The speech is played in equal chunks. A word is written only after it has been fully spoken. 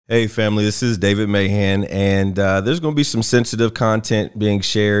Hey, family, this is David Mahan, and there's going to be some sensitive content being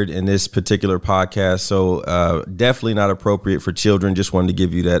shared in this particular podcast, so definitely not appropriate for children. Just wanted to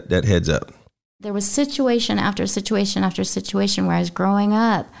give you that heads up. There was situation after situation after situation where I was growing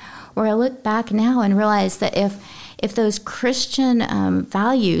up, where I look back now and realize that if those Christian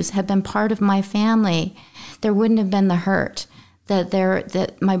values had been part of my family, there wouldn't have been the hurt,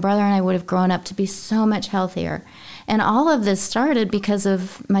 that my brother and I would have grown up to be so much healthier. And all of this started because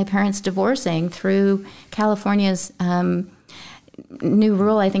of my parents divorcing through California's new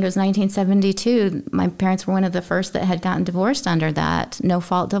rule. I think it was 1972. My parents were one of the first that had gotten divorced under that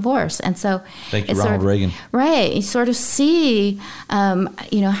no-fault divorce. And so, thank you, Ronald Reagan. Right. You sort of see,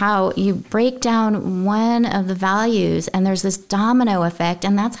 how you break down one of the values, and there's this domino effect,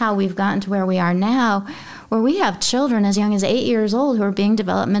 and that's how we've gotten to where we are now, where we have children as young as 8 years old who are being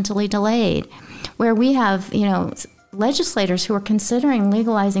developmentally delayed, where we have, legislators who are considering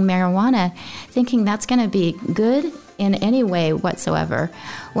legalizing marijuana, thinking that's going to be good in any way whatsoever,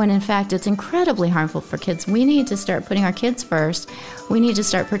 when in fact it's incredibly harmful for kids. We need to start putting our kids first. We need to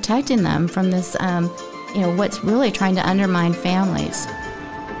start protecting them from this, what's really trying to undermine families.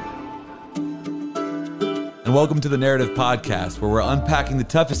 And welcome to the Narrative Podcast, where we're unpacking the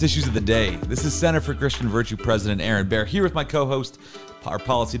toughest issues of the day. This is Center for Christian Virtue President Erin here with my co-host, our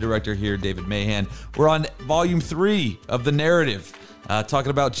policy director here, David Mahan. We're on volume 3 of The Narrative, talking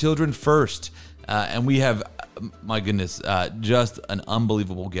about children first. And we have, my goodness, just an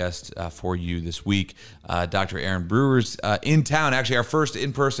unbelievable guest for you this week. Dr. Erin Brewer's in town, actually our first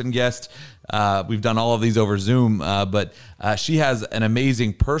in-person guest. We've done all of these over Zoom, but she has an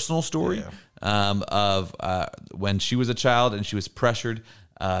amazing personal story of when she was a child and she was pressured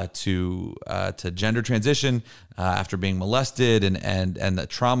to gender transition after being molested, and the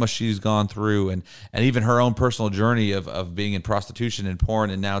trauma she's gone through, and even her own personal journey of being in prostitution and porn,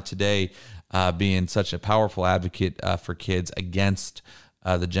 and now today being such a powerful advocate for kids against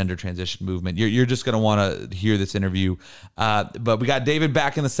the gender transition movement. You're just going to want to hear this interview. But we got David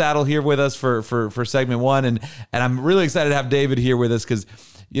back in the saddle here with us for segment 1, and I'm really excited to have David here with us because,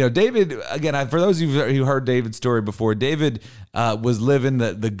 David, again, for those of you who heard David's story before, David was living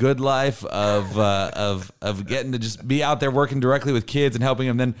the good life of getting to just be out there working directly with kids and helping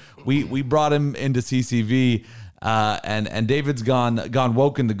them. Then we brought him into CCV, and David's gone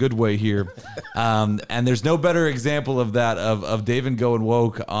woke in the good way here. And there's no better example of that, of David going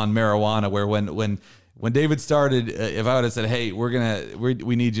woke on marijuana, where when David started, if I would have said, hey,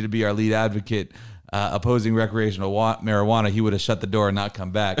 we need you to be our lead advocate opposing recreational marijuana, he would have shut the door and not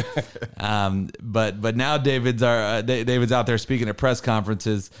come back. But now David's out there speaking at press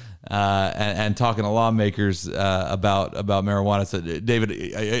conferences and talking to lawmakers about marijuana. So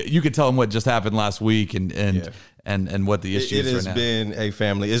David, you could tell him what just happened last week and what the issue is right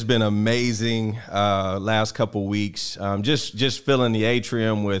now. It's been amazing last couple weeks. Just filling the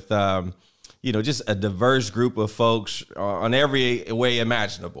atrium with just a diverse group of folks on every way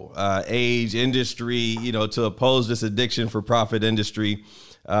imaginable, age, industry, to oppose this addiction for profit industry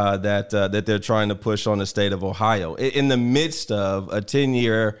that they're trying to push on the state of Ohio. In the midst of a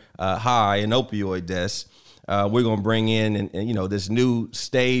 10-year high in opioid deaths, we're going to bring in this new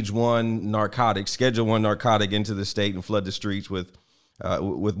stage 1 narcotic, schedule 1 narcotic into the state and flood the streets with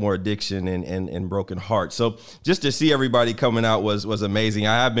more addiction and broken hearts. So just to see everybody coming out was amazing.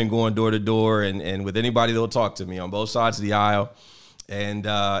 I have been going door to door and with anybody that'll talk to me on both sides of the aisle,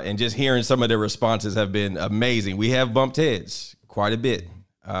 and just hearing some of their responses have been amazing. We have bumped heads quite a bit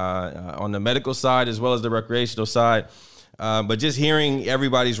on the medical side as well as the recreational side. But just hearing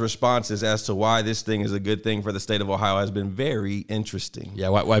everybody's responses as to why this thing is a good thing for the state of Ohio has been very interesting. Yeah,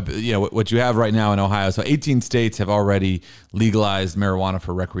 what you have right now in Ohio. So 18 states have already legalized marijuana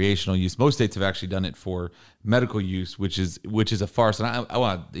for recreational use. Most states have actually done it for medical use, which is a farce. And I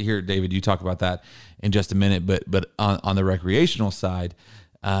want to hear, David, you talk about that in just a minute. But on the recreational side,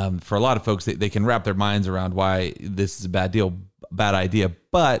 for a lot of folks, they can wrap their minds around why this is a bad idea.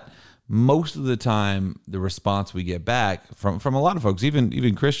 But most of the time, the response we get back from a lot of folks,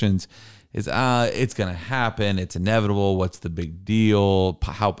 even Christians, is it's going to happen. It's inevitable. What's the big deal?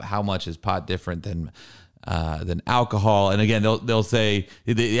 How much is pot different than alcohol? And again, they'll say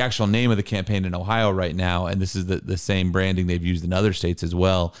the actual name of the campaign in Ohio right now, and this is the same branding they've used in other states as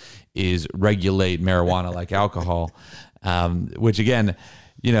well, is regulate marijuana like alcohol, which again,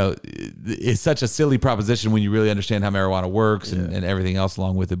 it's such a silly proposition when you really understand how marijuana works and everything else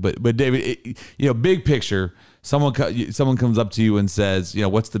along with it. But David, big picture, someone comes up to you and says,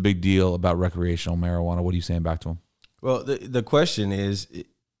 what's the big deal about recreational marijuana? What are you saying back to them? Well, the question is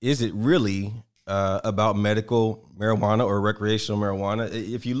it really about medical marijuana or recreational marijuana.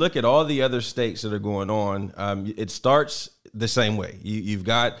 If you look at all the other states that are going on, it starts the same way. You've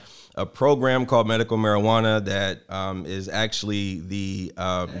got a program called medical marijuana that is actually the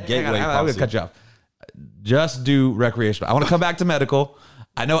gateway. I'm going to cut you off. Just do recreational. I want to come back to medical.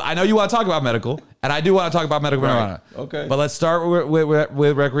 I know you want to talk about medical, and I do want to talk about medical marijuana. Okay. But let's start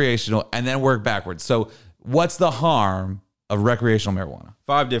with recreational and then work backwards. So what's the harm of recreational marijuana?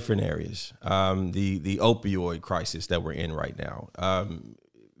 5 different areas. The opioid crisis that we're in right now.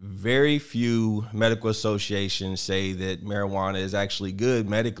 Very few medical associations say that marijuana is actually good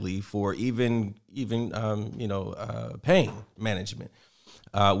medically for even pain management.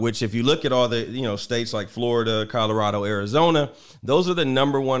 Which, if you look at all the states like Florida, Colorado, Arizona, those are the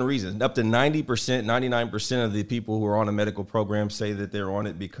number one reasons. Up to 90%, 99% of the people who are on a medical program say that they're on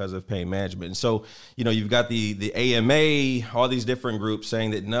it because of pain management. And so, you've got the AMA, all these different groups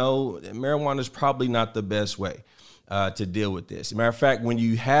saying that no, marijuana is probably not the best way to deal with this. As a matter of fact, when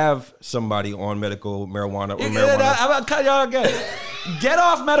you have somebody on medical marijuana or marijuana, I'm about to cut y'all again. Get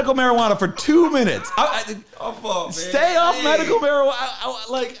off medical marijuana for 2 minutes. Stay off medical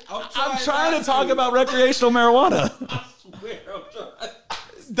marijuana. I'm trying to talk about recreational marijuana. I swear I'm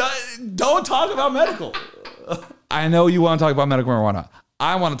trying. Don't talk about medical. I know you want to talk about medical marijuana.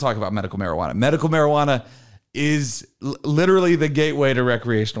 I want to talk about medical marijuana. Medical marijuana is literally the gateway to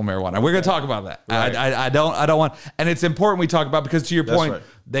recreational marijuana. We're going to talk about that. Right. I don't want, and it's important we talk about, because to your point,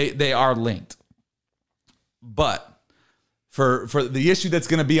 right, they are linked. But for the issue that's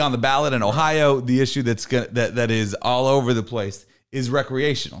going to be on the ballot in Ohio, the issue that is all over the place is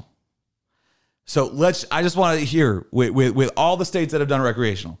recreational. So I just want to hear with all the states that have done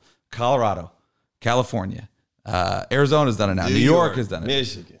recreational: Colorado, California, Arizona's done it now, New York has done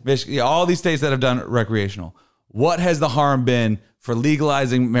it, Michigan, all these states that have done recreational. What has the harm been for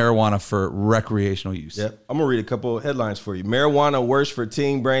legalizing marijuana for recreational use? Yep. I'm gonna read a couple of headlines for you. Marijuana worse for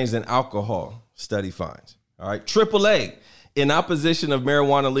teen brains than alcohol, study finds. All right. AAA, in opposition of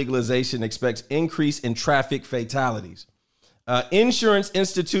marijuana legalization, expects increase in traffic fatalities. Insurance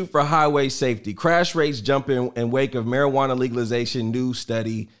Institute for Highway Safety, crash rates jump in wake of marijuana legalization, new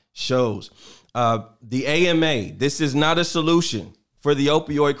study shows. The AMA, this is not a solution for the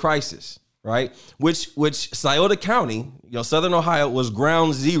opioid crisis, right? Which Scioto County, Southern Ohio, was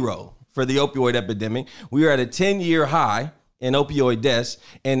ground zero for the opioid epidemic. We are at a 10-year high in opioid deaths,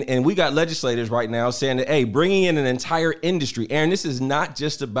 and we got legislators right now saying that, hey, bringing in an entire industry. Erin, this is not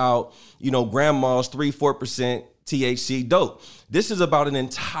just about, grandma's 3-4% THC dope. This is about an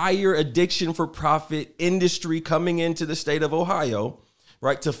entire addiction for profit industry coming into the state of Ohio,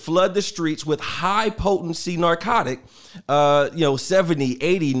 right, to flood the streets with high potency narcotic, 70,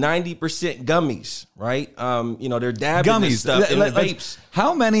 80, 90% gummies, right? They're dabbing this stuff in the vapes.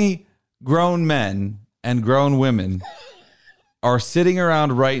 How many grown men and grown women are sitting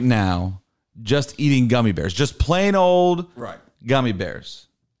around right now just eating gummy bears, just plain old gummy bears?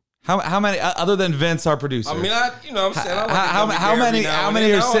 How many, other than Vince, our producer? I mean, I'm saying, how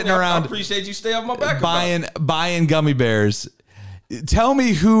many are sitting around? I appreciate you stay off my back. Buying gummy bears. Tell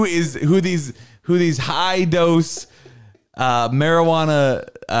me who these high dose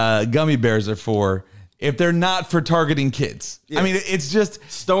marijuana gummy bears are for, if they're not for targeting kids. Yeah. I mean, it's just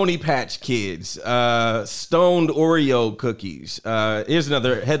Stony Patch Kids, stoned Oreo cookies. Here's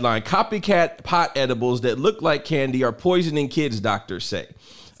another headline: copycat pot edibles that look like candy are poisoning kids, doctors say.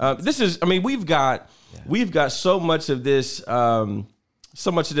 We've got so much of this. So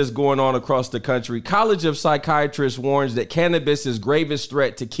much of this going on across the country. College of Psychiatrists warns that cannabis is gravest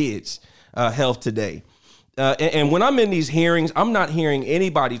threat to kids' health today. And when I'm in these hearings, I'm not hearing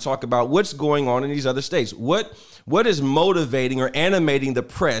anybody talk about what's going on in these other states. What is motivating or animating the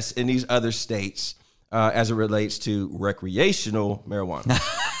press in these other states as it relates to recreational marijuana?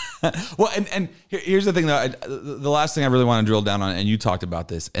 Well, and here's the thing, though. The last thing I really want to drill down on, and you talked about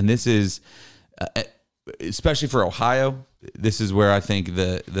this, and this is especially for Ohio, this is where I think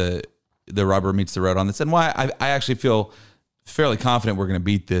the rubber meets the road on this, and why I actually feel fairly confident we're going to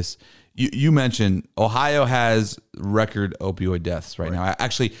beat this. You mentioned Ohio has record opioid deaths right now.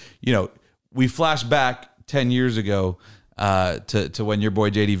 Actually, we flash back 10 years ago to when your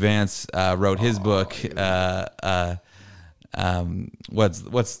boy JD Vance wrote his book.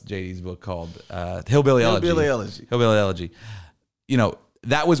 What's JD's book called? Hillbilly Elegy.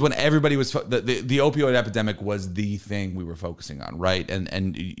 That was when everybody was the opioid epidemic was the thing we were focusing on, right?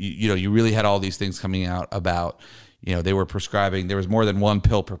 And you really had all these things coming out about, they were prescribing. There was more than one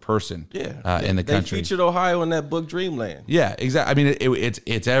pill per person in the country. They featured Ohio in that book Dreamland. Yeah, exactly. I mean,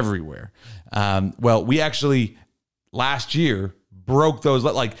 it's everywhere. Well, we actually last year broke those,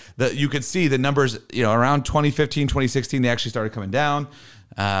 like you could see the numbers, around 2015, 2016, they actually started coming down.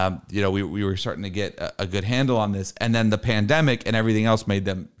 We were starting to get a good handle on this, and then the pandemic and everything else made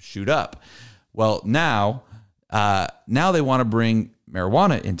them shoot up. Well, now they want to bring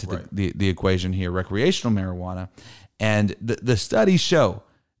marijuana into the equation here, recreational marijuana. And the studies show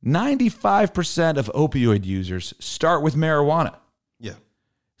 95% of opioid users start with marijuana. Yeah.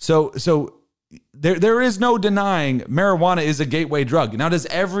 So there is no denying marijuana is a gateway drug. Now, does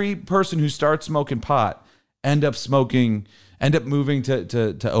every person who starts smoking pot end up moving to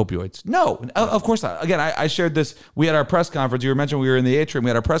opioids? No, of course not. Again, I shared this. We had our press conference. You were mentioning we were in the atrium. We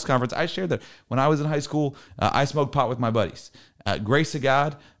had our press conference. I shared that when I was in high school, I smoked pot with my buddies. Grace of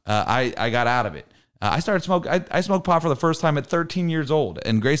God, I got out of it. I started smoking. I smoked pot for the first time at 13 years old,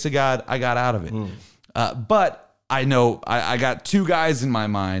 and grace of God, I got out of it. But I know I got two guys in my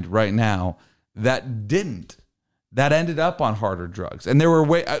mind right now that didn't. That ended up on harder drugs. And there were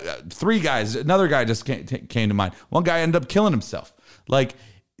three guys. Another guy just came to mind. One guy ended up killing himself. Like,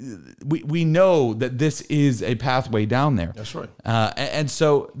 we know that this is a pathway down there. That's right. And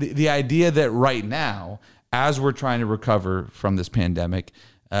so the idea that right now, as we're trying to recover from this pandemic,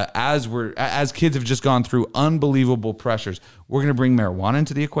 as kids have just gone through unbelievable pressures, we're going to bring marijuana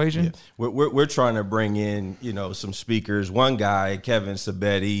into the equation. Yeah. We're trying to bring in, some speakers. One guy, Kevin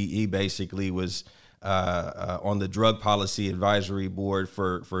Sabetti, he basically was on the drug policy advisory board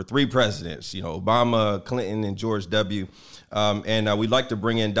for three presidents, Obama, Clinton, and George W. And we'd like to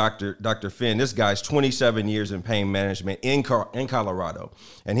bring in Dr. Finn. This guy's 27 years in pain management in Colorado.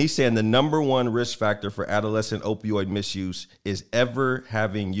 And he's saying the number one risk factor for adolescent opioid misuse is ever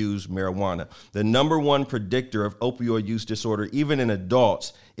having used marijuana. The number one predictor of opioid use disorder, even in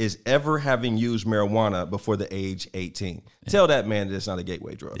adults, is ever having used marijuana before the age 18. Yeah. Tell that man that it's not a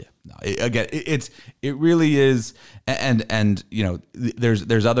gateway drug. Yeah. No, it really is. And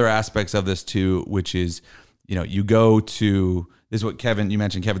there's other aspects of this too, which is, you go to, this is what you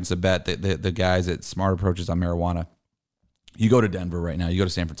mentioned Kevin Sabet, the guys at Smart Approaches on Marijuana. You go to Denver right now, you go to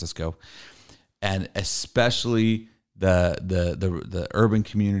San Francisco, and especially the urban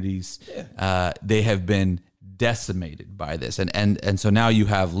communities, they have been decimated by this. And so now you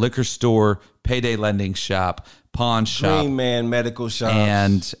have liquor store, payday lending shop, pawn shop, Green Man medical shop,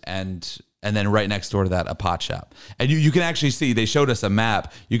 and then right next door to that, a pot shop. And you can actually see, they showed us a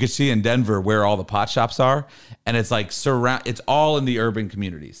map. You could see in Denver where all the pot shops are. And it's like it's all in the urban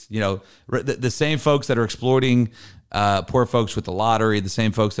communities. The same folks that are exploiting poor folks with the lottery, the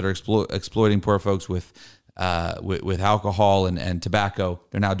same folks that are exploiting poor folks with alcohol and tobacco,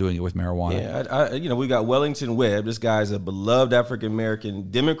 they're now doing it with marijuana. Yeah, we got Wellington Webb. This guy's a beloved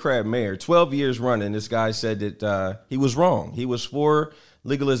African-American Democrat mayor, 12 years running. This guy said that he was wrong. He was for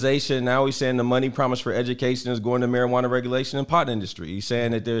legalization. Now he's saying the money promised for education is going to marijuana regulation and pot industry. He's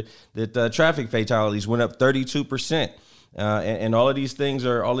saying that traffic fatalities went up 32%. And all of these things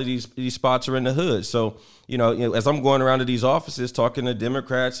all of these spots are in the hood. So, as I'm going around to these offices talking to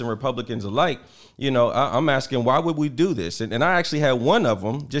Democrats and Republicans alike, I'm asking, why would we do this? And I actually had one of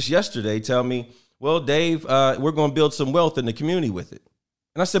them just yesterday tell me, well, Dave, we're going to build some wealth in the community with it.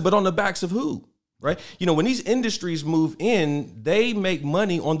 And I said, but on the backs of who? Right? When these industries move in, they make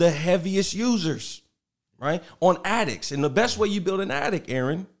money on the heaviest users, right? On addicts. And the best way you build an addict,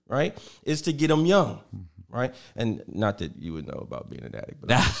 Erin, right, is to get them young. Right. And not that you would know about being an addict,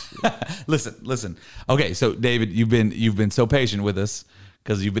 but listen. Okay. So David, you've been so patient with us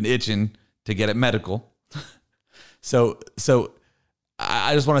because you've been itching to get it medical. So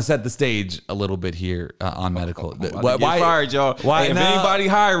I just want to set the stage a little bit here on medical. Why fired, y'all? Why? Hey, if anybody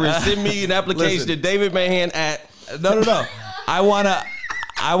hiring, send me an application to David Mahan at. No. I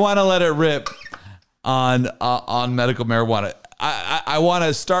wanna let it rip on medical marijuana. I want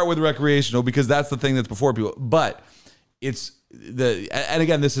to start with recreational because that's the thing that's before people. But and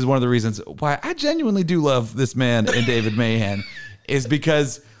again, this is one of the reasons why I genuinely do love this man and David Mahan is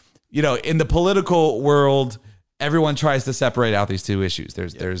because, in the political world, everyone tries to separate out these two issues.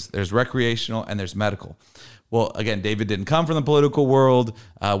 There's recreational and there's medical. Well, again, David didn't come from the political world.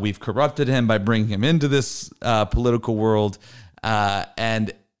 We've corrupted him by bringing him into this political world.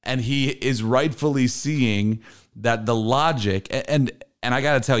 And he is rightfully seeing that the logic, and I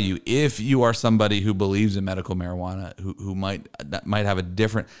got to tell you, if you are somebody who believes in medical marijuana, who might have a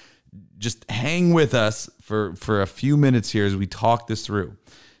different, just hang with us for a few minutes here as we talk this through,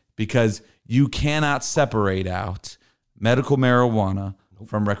 because you cannot separate out medical marijuana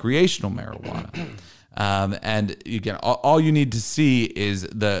from recreational marijuana. And again, all you need to see is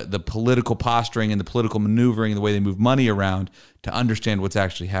the political posturing and the political maneuvering and the way they move money around to understand what's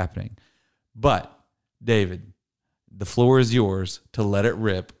actually happening. But David, the floor is yours to let it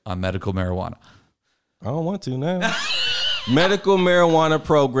rip on medical marijuana. I don't want to now. Medical marijuana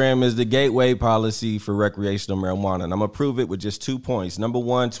program is the gateway policy for recreational marijuana, and I'm going to prove it with just 2 points. Number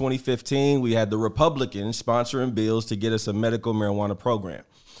one, 2015, we had the Republicans sponsoring bills to get us a medical marijuana program.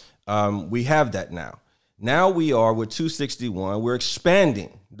 We have that now. Now we are with 261. We're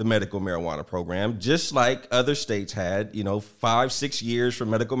expanding the medical marijuana program, just like other states had, 5-6 years for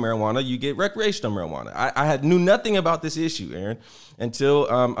medical marijuana, you get recreational marijuana. I knew nothing about this issue, Erin, until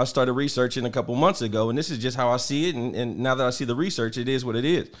I started researching a couple months ago. And this is just how I see it. And now that I see the research, it is what it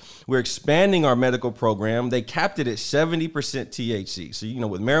is. We're expanding our medical program. They capped it at 70% THC. So,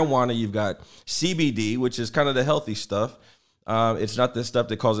 with marijuana, you've got CBD, which is kind of the healthy stuff. It's not the stuff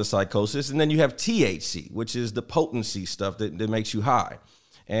that causes psychosis. And then you have THC, which is the potency stuff that makes you high.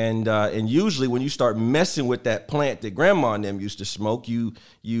 And usually when you start messing with that plant that grandma and them used to smoke, you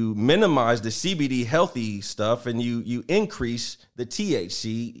minimize the CBD healthy stuff and you increase the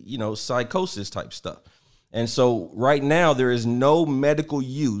THC, psychosis type stuff. And so right now there is no medical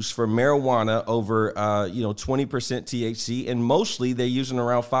use for marijuana over 20% THC, and mostly they're using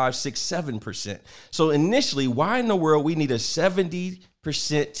around 5, 6, 7%. So initially, why in the world we need a 70%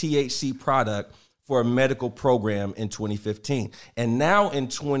 THC product for a medical program in 2015? And now in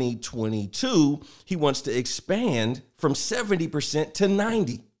 2022, he wants to expand from 70% to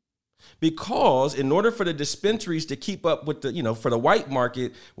 90%. Because in order for the dispensaries to keep up with the, for the white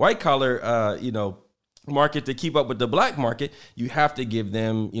market, white collar, market to keep up with the black market, you have to give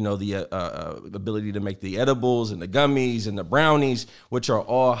them, the ability to make the edibles and the gummies and the brownies, which are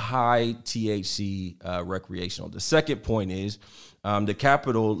all high THC recreational. The second point is the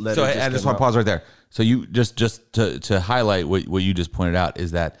Capitol letter. So I just want to pause right there. So you just to highlight what you just pointed out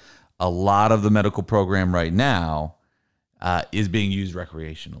is that a lot of the medical program right now is being used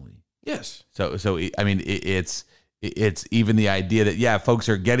recreationally. Yes. So I mean it's even the idea that folks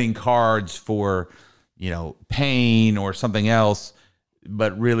are getting cards for pain or something else,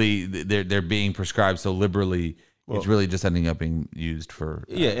 but really they're being prescribed so liberally. Well, it's really just ending up being used for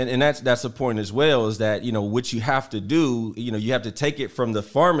and that's the point as well, is that what you have to do, you have to take it from the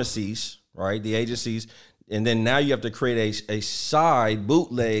pharmacies, right, the agencies, and then now you have to create a side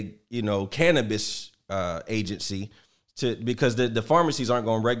bootleg cannabis agency because the pharmacies aren't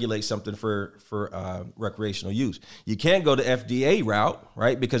going to regulate something for recreational use. You can't go the FDA route,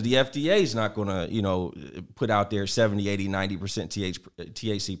 right? Because the FDA is not going to, put out there 70, 80, 90%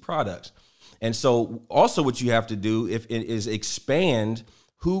 THC products. And so also what you have to do is expand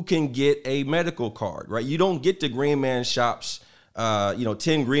who can get a medical card, right? You don't get the Green Man shops,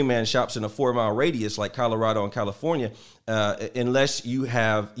 10 Green Man shops in a 4-mile radius like Colorado and California, unless you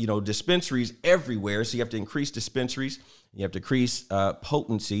have, dispensaries everywhere. So you have to increase dispensaries. You have to increase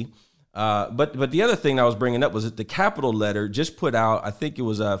potency. But the other thing I was bringing up was that the Capitol letter just put out, I think it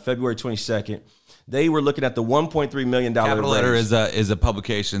was February 22nd. They were looking at the $1.3 million Capitol letter is a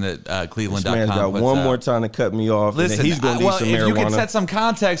publication that Cleveland.com puts out. One more time to cut me off. Listen, and he's going to need some marijuana. If you can set some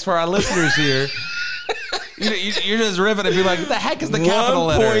context for our listeners here. You're just riffing and be like, what the heck is the Capitol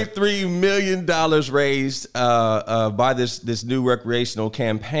letter? $1.3 million raised by this new recreational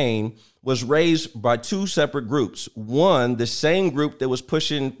campaign was raised by two separate groups. One, the same group that was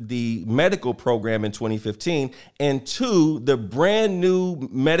pushing the medical program in 2015, and two, the brand new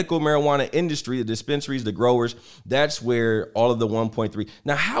medical marijuana industry, the dispensaries, the growers. That's where all of the 1.3.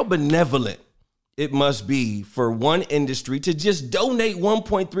 Now, how benevolent it must be for one industry to just donate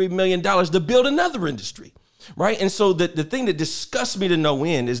 $1.3 million to build another industry. Right. And so the thing that disgusts me to no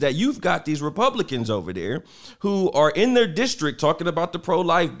end is that you've got these Republicans over there who are in their district talking about the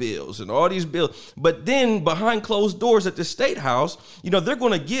pro-life bills and all these bills. But then behind closed doors at the state house, they're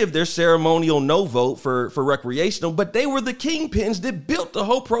going to give their ceremonial no vote for recreational. But they were the kingpins that built the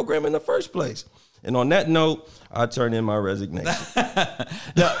whole program in the first place. And on that note, I turn in my resignation.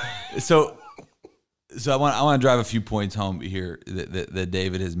 So I want to drive a few points home here that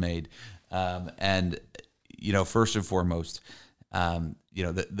David has made. First and foremost,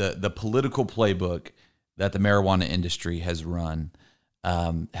 the political playbook that the marijuana industry has run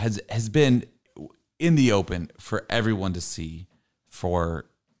has been in the open for everyone to see for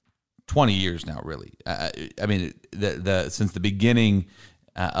 20 years now, really. Since the beginning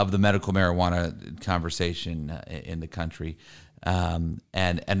of the medical marijuana conversation in the country.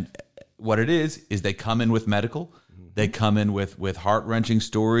 And what it is they come in with medical. They come in with heart-wrenching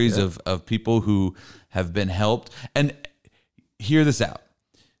stories of people who have been helped. And hear this out.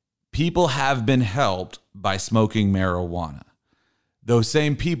 People have been helped by smoking marijuana. Those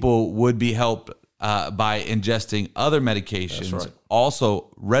same people would be helped by ingesting other medications,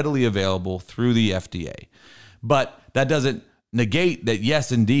 also readily available through the FDA. But that doesn't negate that,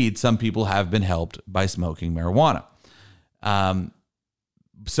 yes, indeed, some people have been helped by smoking marijuana.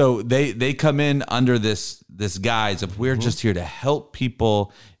 So they come in under this guise of, we're just here to help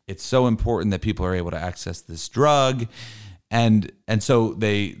people. It's so important that people are able to access this drug. And so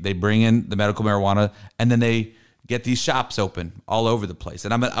they bring in the medical marijuana, and then they get these shops open all over the place.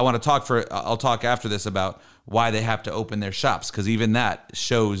 And I'll talk after this about why they have to open their shops, because even that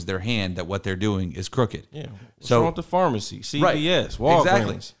shows their hand that what they're doing is crooked. Yeah. What's wrong with the pharmacy, CVS, right, Walgreens?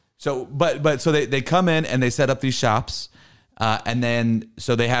 Exactly. So, so they come in and they set up these shops, and then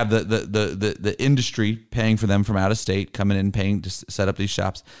so they have the industry paying for them from out of state, coming in paying to set up these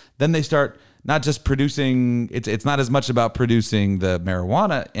shops. Then they start not just producing. It's not as much about producing the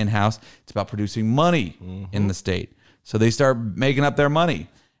marijuana in house. It's about producing money in the state. So they start making up their money.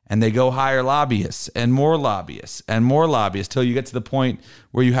 And they go hire lobbyists and more lobbyists and more lobbyists till you get to the point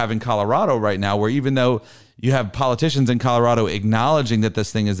where you have in Colorado right now, where even though you have politicians in Colorado acknowledging that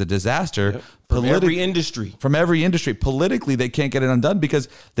this thing is a disaster, from every industry, politically, they can't get it undone because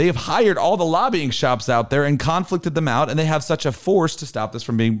they have hired all the lobbying shops out there and conflicted them out, and they have such a force to stop this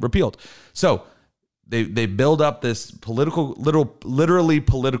from being repealed. So they build up this literally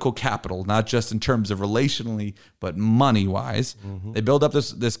political capital, not just in terms of relationally, but money wise. They build up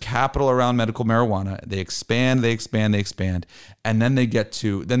this capital around medical marijuana. They expand, and then they get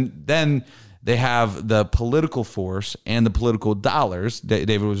to then they have the political force and the political dollars.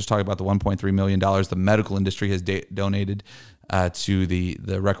 David was just talking about the $1.3 million the medical industry has donated to the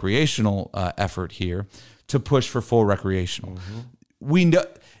recreational effort here to push for full recreational. We know.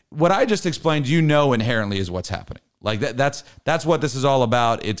 What I just explained, inherently is what's happening. Like that's what this is all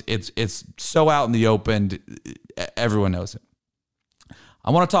about. It's so out in the open. Everyone knows it.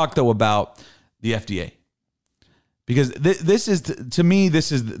 I want to talk though about the FDA, because this is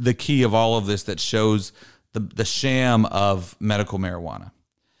the key of all of this that shows the sham of medical marijuana.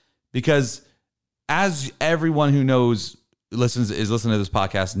 Because as everyone who is listening to this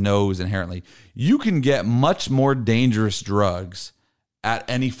podcast knows inherently, you can get much more dangerous drugs at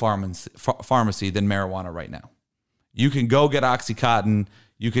any pharmacy than marijuana right now. You can go get Oxycontin.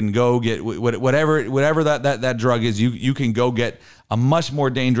 You can go get whatever that drug is. You can go get a much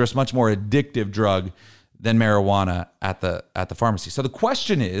more dangerous, much more addictive drug than marijuana at the pharmacy. So the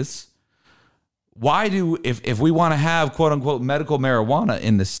question is, why if we want to have quote unquote medical marijuana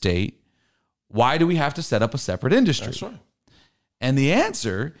in the state, why do we have to set up a separate industry? That's right. And the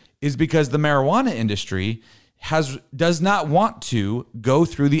answer is because the marijuana industry does not want to go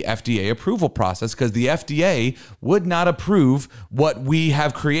through the FDA approval process, because the FDA would not approve what we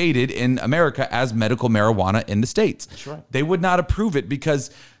have created in America as medical marijuana in the States. That's right. They would not approve it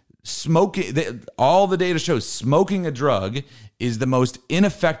because all the data shows smoking a drug is the most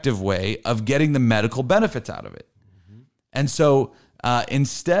ineffective way of getting the medical benefits out of it. And so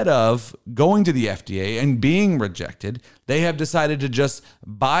instead of going to the FDA and being rejected, they have decided to just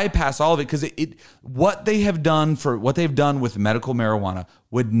bypass all of it, because what they've done with medical marijuana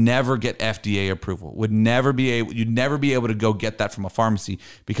would never get FDA approval. You'd never be able to go get that from a pharmacy,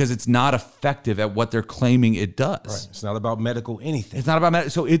 because it's not effective at what they're claiming it does. Right. It's not about medical anything. It's not about medical.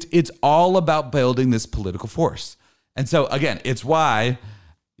 So it's all about building this political force. And so again, it's why,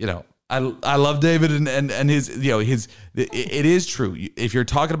 I love David and his, it is true. If you're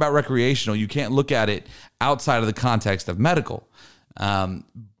talking about recreational, you can't look at it outside of the context of medical.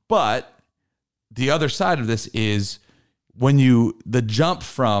 But the other side of this is the jump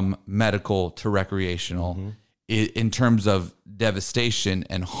from medical to recreational in terms of devastation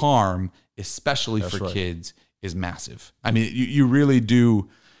and harm, especially for kids, is massive. I mean, you really do.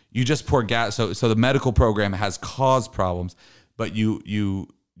 You just pour gas. So the medical program has caused problems, but you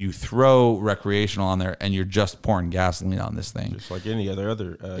throw recreational on there and you're just pouring gasoline on this thing. Just like any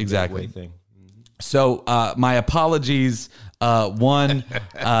other exactly thing. So my apologies, to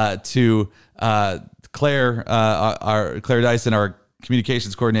Claire, Claire Dyson, our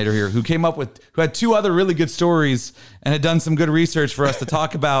communications coordinator here, who had two other really good stories and had done some good research for us to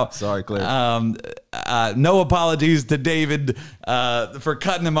talk about. Sorry, Claire. No apologies to David for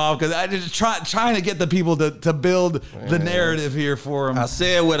cutting him off, because I just trying to get the people to build the narrative here for him. I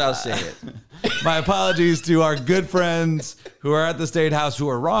said what I said. My apologies to our good friends who are at the State House who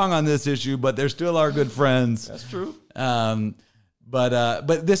are wrong on this issue, but they're still our good friends. That's true.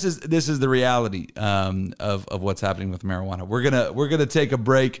 But this is the reality of what's happening with marijuana. We're gonna take a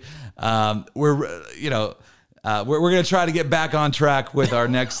break. We're gonna try to get back on track with our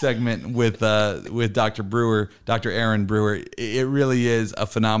next segment with Dr. Brewer, Dr. Erin Brewer. It really is a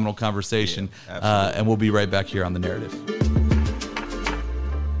phenomenal conversation, and we'll be right back here on The Narrative.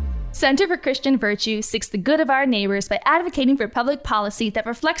 Center for Christian Virtue seeks the good of our neighbors by advocating for public policy that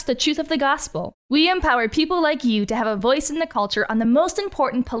reflects the truth of the gospel. We empower people like you to have a voice in the culture on the most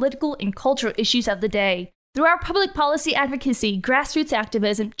important political and cultural issues of the day. Through our public policy advocacy, grassroots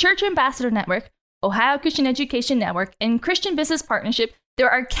activism, Church Ambassador Network, Ohio Christian Education Network, and Christian Business Partnership, there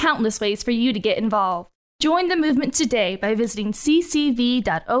are countless ways for you to get involved. Join the movement today by visiting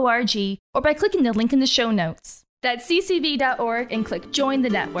ccv.org or by clicking the link in the show notes. That's ccv.org and click Join the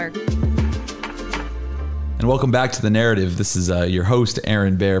Network. And welcome back to The Narrative. This is your host,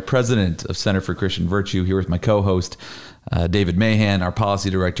 Erin, president of Center for Christian Virtue, here with my co-host, David Mahan, our policy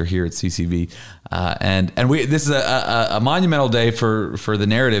director here at CCV. This is a monumental day for The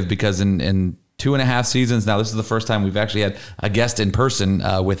Narrative because in 2.5 seasons now, this is the first time we've actually had a guest in person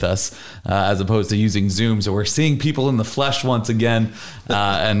with us, as opposed to using Zoom. So we're seeing people in the flesh once again,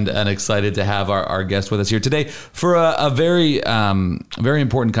 and excited to have our guest with us here today for a very very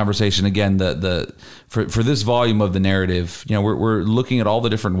important conversation. Again, for this volume of The Narrative, we're looking at all the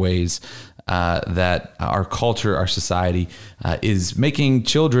different ways that our culture, our society, is making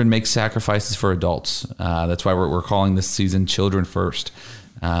children make sacrifices for adults. That's why we're calling this season "Children First."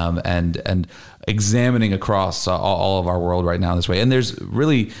 And examining across all of our world right now this way. And there's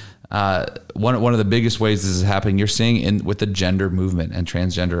really one of the biggest ways this is happening, you're seeing with the gender movement and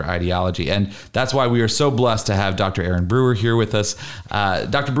transgender ideology. And that's why we are so blessed to have Dr. Erin Brewer here with us.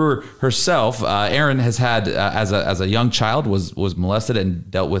 Dr. Brewer herself, Erin has had, as a young child, was molested and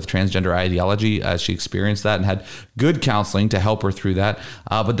dealt with transgender ideology as she experienced that and had good counseling to help her through that,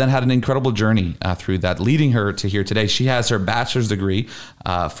 but then had an incredible journey through that, leading her to here today. She has her bachelor's degree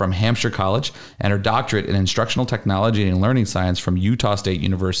from Hampshire College and her doctorate in instructional technology and learning science from Utah State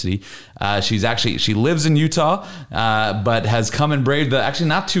University. She lives in Utah, but has come and braved the actually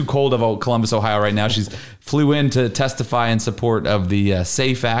not too cold of Columbus, Ohio right now. She's flew in to testify in support of the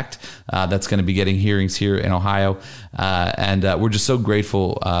SAFE Act that's going to be getting hearings here in Ohio. And we're just so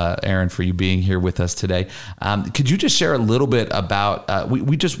grateful, Erin, for you being here with us today. Could you just share a little bit about,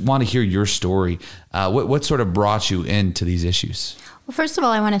 we just want to hear your story. What sort of brought you into these issues? Well, first of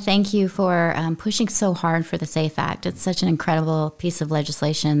all, I want to thank you for pushing so hard for the SAFE Act. It's such an incredible piece of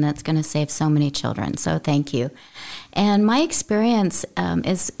legislation that's going to save so many children. So thank you. And my experience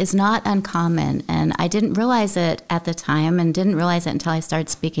is not uncommon. And I didn't realize it at the time and didn't realize it until I started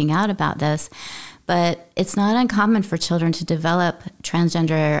speaking out about this. But it's not uncommon for children to develop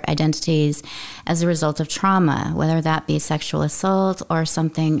transgender identities as a result of trauma, whether that be sexual assault or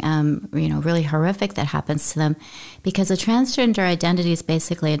something really horrific that happens to them. Because a transgender identity is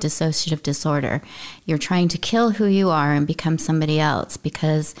basically a dissociative disorder. You're trying to kill who you are and become somebody else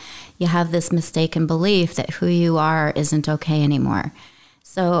because you have this mistaken belief that who you are isn't okay anymore.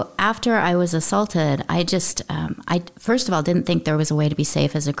 So after I was assaulted, I first of all didn't think there was a way to be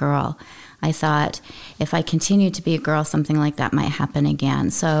safe as a girl. I thought if I continued to be a girl, something like that might happen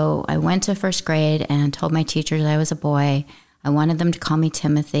again. So I went to first grade and told my teachers I was a boy. I wanted them to call me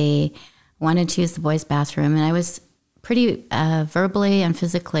Timothy, wanted to use the boys' bathroom, and I was pretty verbally and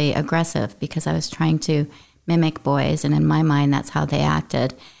physically aggressive because I was trying to mimic boys, and in my mind, that's how they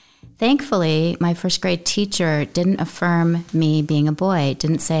acted. Thankfully, my first grade teacher didn't affirm me being a boy,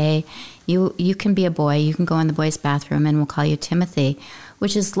 didn't say, you can be a boy, you can go in the boys' bathroom and we'll call you Timothy,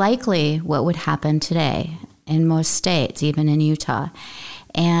 which is likely what would happen today in most states, even in Utah.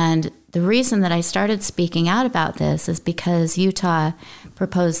 And the reason that I started speaking out about this is because Utah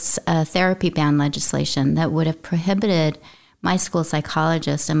proposed a therapy ban legislation that would have prohibited my school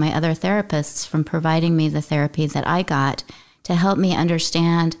psychologist and my other therapists from providing me the therapy that I got to help me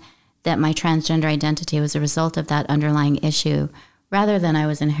understand that my transgender identity was a result of that underlying issue, rather than I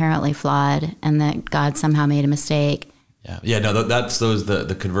was inherently flawed and that God somehow made a mistake. No, that's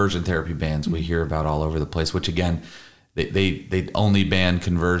the conversion therapy bans we hear about all over the place, which again, they only ban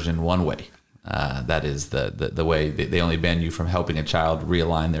conversion one way. That is the way they only ban you from helping a child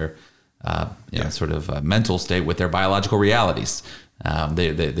realign their sort of mental state with their biological realities.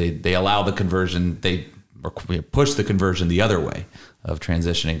 They allow the conversion, they push the conversion the other way of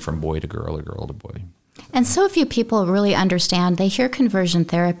transitioning from boy to girl or girl to boy. And so few people really understand. They hear conversion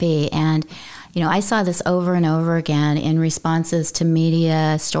therapy, and I saw this over and over again in responses to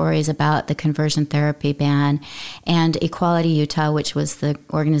media stories about the conversion therapy ban, and Equality Utah, which was the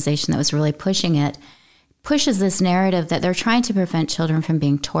organization that was really pushing it, pushes this narrative that they're trying to prevent children from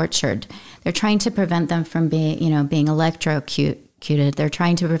being tortured. They're trying to prevent them from being electrocuted. They're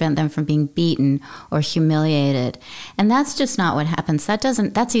trying to prevent them from being beaten or humiliated. And that's just not what happens.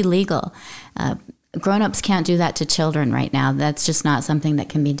 That's illegal. Grown-ups can't do that to children right now. That's just not something that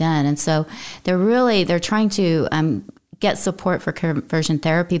can be done. And so they're trying to get support for conversion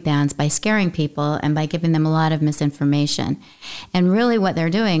therapy bans by scaring people and by giving them a lot of misinformation. And really what they're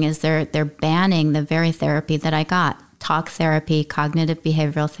doing is they're banning the very therapy that I got. Talk therapy, cognitive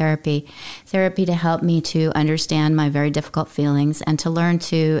behavioral therapy to help me to understand my very difficult feelings and to learn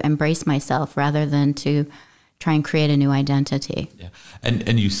to embrace myself rather than to try and create a new identity. Yeah.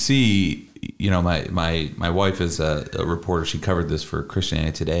 And you see, my wife is a reporter. She covered this for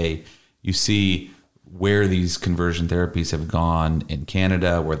Christianity Today. You see where these conversion therapies have gone in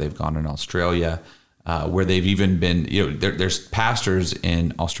Canada, where they've gone in Australia, where they've even been, there's pastors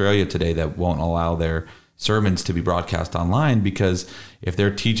in Australia today that won't allow their sermons to be broadcast online because if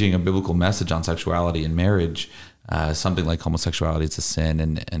they're teaching a biblical message on sexuality and marriage, something like homosexuality is a sin,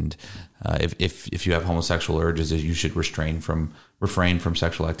 and if you have homosexual urges, you should refrain from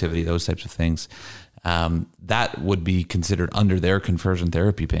sexual activity, those types of things. That would be considered under their conversion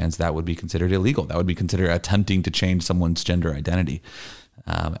therapy bans. That would be considered illegal. That would be considered attempting to change someone's gender identity,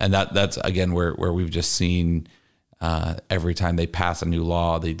 and that's again where we've just seen. Every time they pass a new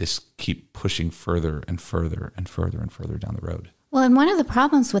law, they just keep pushing further and further and further and further down the road. Well, and one of the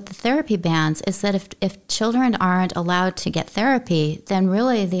problems with the therapy bans is that if children aren't allowed to get therapy, then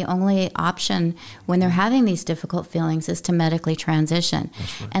really the only option when they're having these difficult feelings is to medically transition.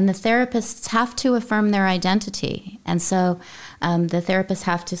 Right. And the therapists have to affirm their identity. And so the therapists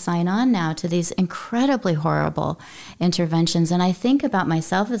have to sign on now to these incredibly horrible interventions. And I think about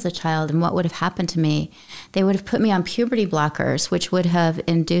myself as a child and what would have happened to me. They would have put me on puberty blockers, which would have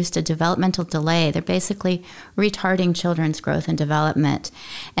induced a developmental delay. They're basically retarding children's growth and development.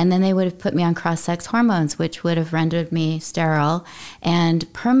 And then they would have put me on cross-sex hormones, which would have rendered me sterile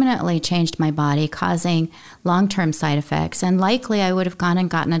and permanently changed my body, causing long-term side effects. And likely I would have gone and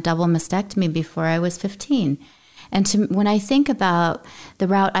gotten a double mastectomy before I was 15. And when I think about the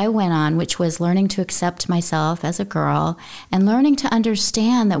route I went on, which was learning to accept myself as a girl and learning to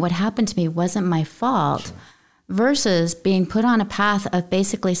understand that what happened to me wasn't my fault, sure, versus being put on a path of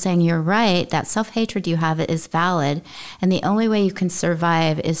basically saying, you're right, that self-hatred you have is valid, and the only way you can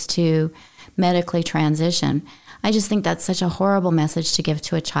survive is to medically transition. I just think that's such a horrible message to give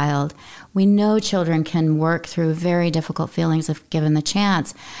to a child. We know children can work through very difficult feelings if given the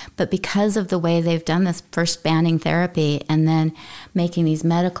chance, but because of the way they've done this, first banning therapy and then making these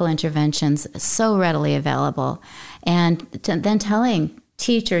medical interventions so readily available, and then telling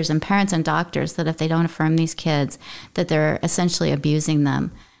teachers and parents and doctors that if they don't affirm these kids, that they're essentially abusing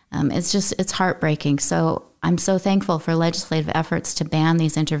them. It's heartbreaking. So I'm so thankful for legislative efforts to ban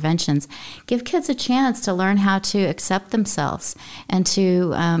these interventions. Give kids a chance to learn how to accept themselves and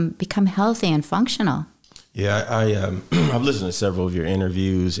to become healthy and functional. Yeah, I've listened to several of your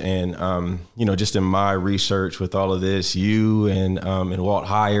interviews, and just in my research with all of this, you and Walt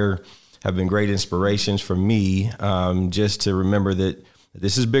Heyer have been great inspirations for me, just to remember that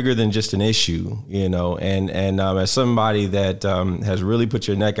this is bigger than just an issue, and as somebody that has really put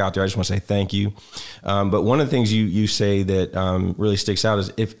your neck out there, I just want to say thank you. But one of the things you say that really sticks out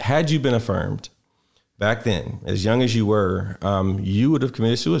is had you been affirmed back then, as young as you were, you would have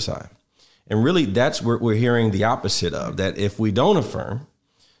committed suicide. And really, that's what we're hearing the opposite of, that if we don't affirm,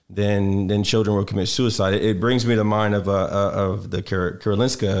 then children will commit suicide. It brings me to mind of the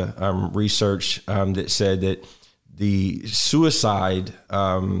Karolinska research that said that the suicide,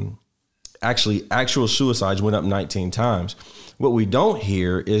 actual suicides went up 19 times. What we don't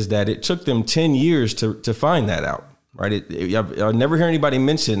hear is that it took them 10 years to find that out, right? I never hear anybody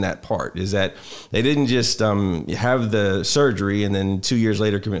mention that part, is that they didn't just have the surgery and then 2 years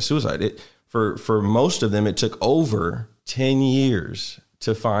later commit suicide. For most of them, it took over 10 years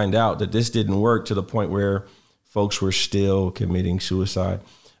to find out that this didn't work, to the point where folks were still committing suicide.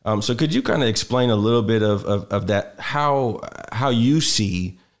 So could you kind of explain a little bit of that, how you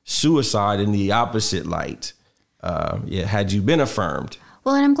see suicide in the opposite light, had you been affirmed?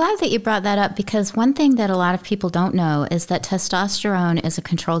 Well, and I'm glad that you brought that up, because one thing that a lot of people don't know is that testosterone is a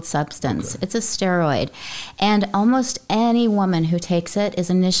controlled substance. Okay. It's a steroid. And almost any woman who takes it is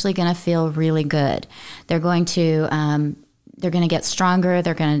initially going to feel really good. They're going to get stronger.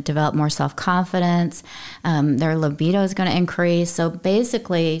 They're going to develop more self-confidence. Their libido is going to increase. So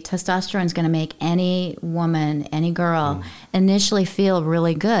basically, testosterone is going to make any woman, any girl, initially feel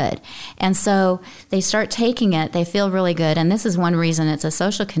really good. And so they start taking it. They feel really good. And this is one reason it's a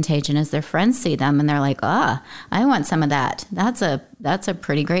social contagion, is their friends see them and they're like, I want some of that. That's a that's a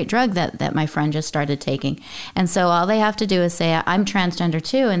pretty great drug that my friend just started taking. And so all they have to do is say, I'm transgender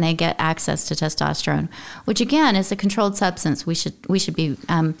too, and they get access to testosterone, which again is a controlled substance. We should be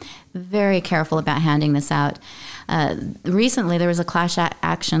very careful about handing this out. Recently, there was a class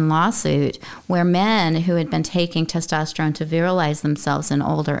action lawsuit where men who had been taking testosterone to virilize themselves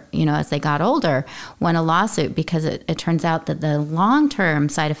as they got older, won a lawsuit because it turns out that the long-term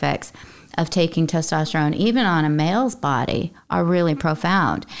side effects of taking testosterone, even on a male's body, are really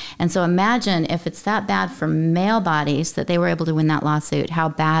profound. And so imagine if it's that bad for male bodies that they were able to win that lawsuit, how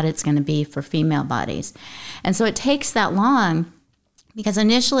bad it's going to be for female bodies. And so it takes that long, because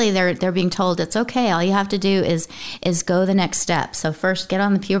initially they're being told it's okay. All you have to do is go the next step. So first get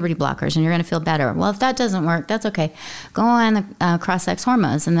on the puberty blockers and you're going to feel better. Well, if that doesn't work, that's okay. Go on the cross-sex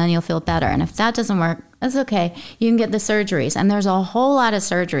hormones and then you'll feel better. And if that doesn't work, that's okay. You can get the surgeries. And there's a whole lot of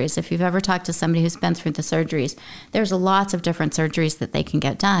surgeries. If you've ever talked to somebody who's been through the surgeries, there's lots of different surgeries that they can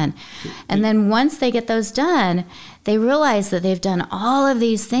get done. And then once they get those done, they realize that they've done all of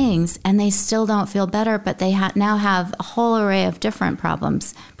these things and they still don't feel better, but they now have a whole array of different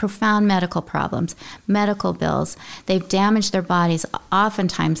problems, profound medical problems, medical bills. They've damaged their bodies.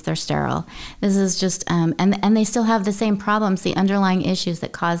 Oftentimes they're sterile. This is just, and they still have the same problems, the underlying issues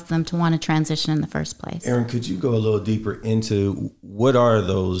that caused them to want to transition in the first place. Erin, could you go a little deeper into what are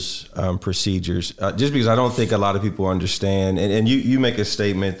those procedures? Just because I don't think a lot of people understand, and you make a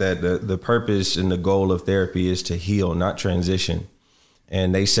statement that the purpose and the goal of therapy is to heal, not transition.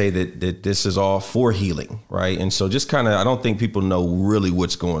 And they say that this is all for healing, right? And so just kind of, I don't think people know really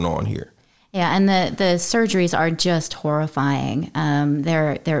what's going on here. Yeah, and the surgeries are just horrifying.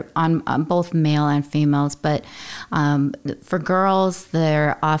 They're on both male and females, but for girls,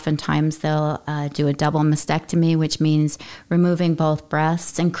 oftentimes they'll do a double mastectomy, which means removing both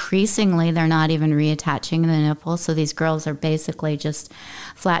breasts. Increasingly, they're not even reattaching the nipples, so these girls are basically just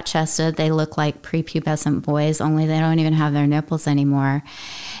flat-chested. They look like prepubescent boys, only they don't even have their nipples anymore.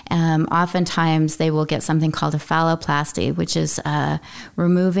 Oftentimes, they will get something called a phalloplasty, which is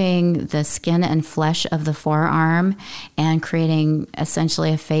removing the skin and flesh of the forearm and creating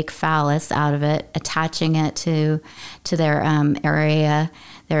essentially a fake phallus out of it, attaching it to their area,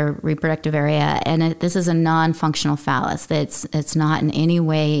 their reproductive area. And this is a non-functional phallus. It's not in any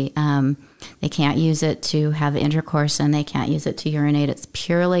way, they can't use it to have intercourse and they can't use it to urinate. It's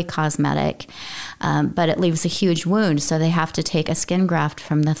purely cosmetic, but it leaves a huge wound. So they have to take a skin graft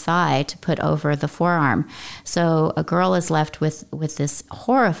from the thigh to put over the forearm. So a girl is left with this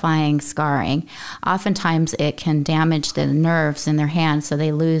horrifying scarring. Oftentimes it can damage the nerves in their hand, so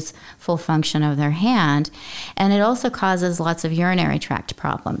they lose full function of their hand. And it also causes lots of urinary tract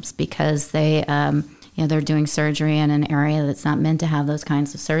problems because they're doing surgery in an area that's not meant to have those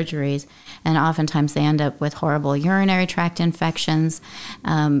kinds of surgeries. And oftentimes they end up with horrible urinary tract infections.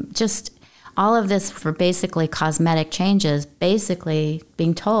 Just all of this for basically cosmetic changes, basically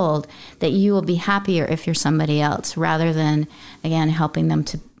being told that you will be happier if you're somebody else, rather than, again, helping them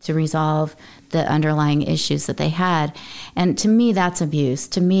to resolve the underlying issues that they had. And to me, that's abuse.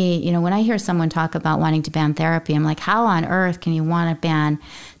 To me, when I hear someone talk about wanting to ban therapy, I'm like, how on earth can you want to ban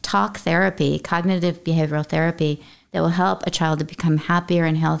talk therapy, cognitive behavioral therapy, that will help a child to become happier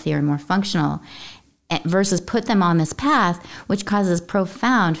and healthier and more functional, versus put them on this path, which causes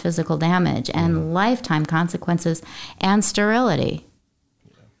profound physical damage and lifetime consequences and sterility.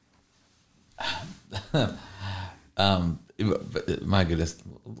 My goodness,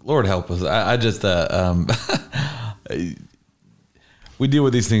 Lord help us. I just, we deal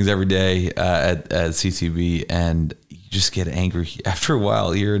with these things every day at CCB, and you just get angry after a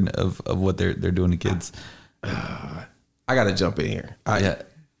while hearing of what they're doing to kids. I got to jump in here.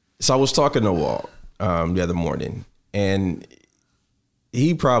 So I was talking to Walt the other morning, and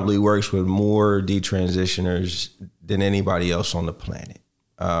he probably works with more detransitioners than anybody else on the planet.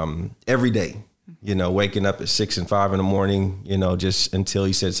 Every day, waking up at 6 and 5 in the morning, just until,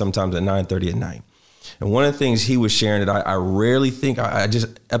 he said, sometimes at 9:30 at night. And one of the things he was sharing that I rarely think, I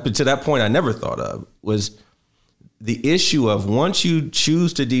just, up until that point, I never thought of, was the issue of once you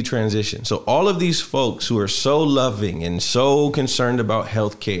choose to detransition. So all of these folks who are so loving and so concerned about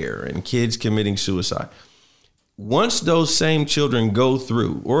healthcare and kids committing suicide, once those same children go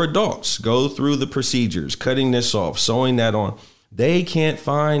through, or adults go through the procedures, cutting this off, sewing that on, they can't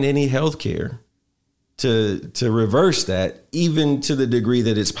find any healthcare to reverse that, even to the degree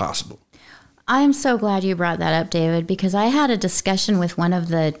that it's possible. I'm so glad you brought that up, David, because I had a discussion with one of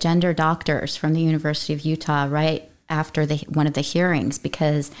the gender doctors from the University of Utah right after one of the hearings,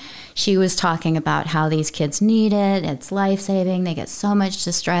 because she was talking about how these kids need it. It's life-saving. They get so much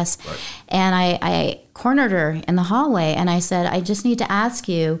distress. Right. And I cornered her in the hallway, and I said, I just need to ask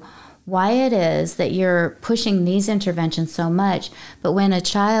you why it is that you're pushing these interventions so much, but when a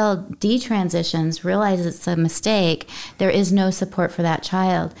child detransitions, realizes it's a mistake, there is no support for that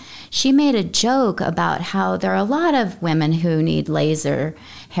child. She made a joke about how there are a lot of women who need laser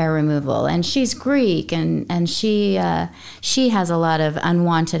hair removal, and she's Greek, and she has a lot of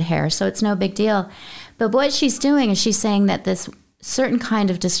unwanted hair, so it's no big deal. But what she's doing is she's saying that this certain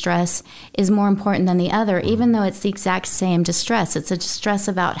kind of distress is more important than the other, even though it's the exact same distress. It's a distress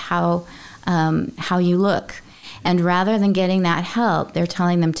about how you look. And rather than getting that help, they're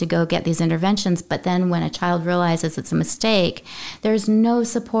telling them to go get these interventions. But then when a child realizes it's a mistake, there's no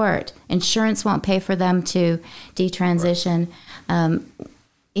support. Insurance won't pay for them to detransition. I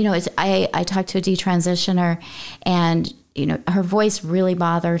talked to a detransitioner, and her voice really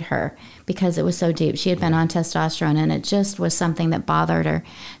bothered her because it was so deep. She had been on testosterone, and it just was something that bothered her.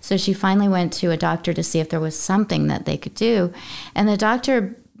 So she finally went to a doctor to see if there was something that they could do. And the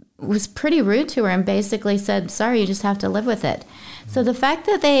doctor was pretty rude to her and basically said, sorry, you just have to live with it. So the fact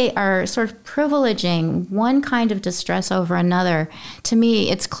that they are sort of privileging one kind of distress over another, to me,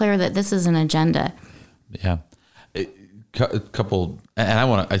 it's clear that this is an agenda. Yeah. A couple, and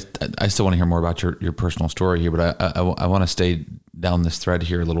I still want to hear more about your personal story here, but I want to stay down this thread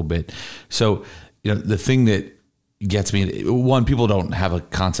here a little bit. So, the thing that gets me, one, people don't have a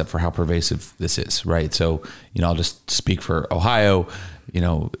concept for how pervasive this is, right? So, I'll just speak for Ohio.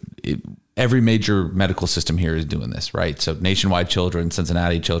 Every major medical system here is doing this, right? So Nationwide Children's,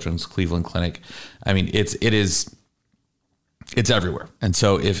 Cincinnati Children's, Cleveland Clinic. I mean, it's everywhere. And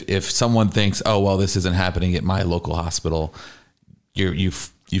so if someone thinks, oh, well, this isn't happening at my local hospital, you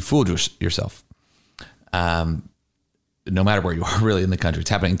fooled yourself. No matter where you are really in the country, it's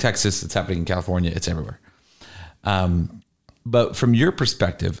happening in Texas, it's happening in California, it's everywhere. But from your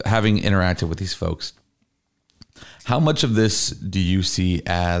perspective, having interacted with these folks, how much of this do you see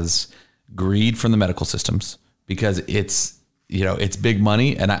as greed from the medical systems? Because it's big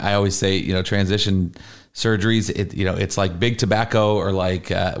money. And I always say, transition surgeries, it's like big tobacco, or like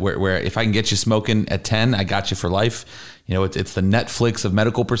where if I can get you smoking at 10, I got you for life. It's the Netflix of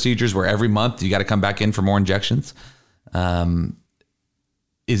medical procedures, where every month you got to come back in for more injections. So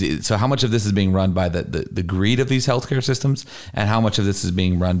how much of this is being run by the greed of these healthcare systems, and how much of this is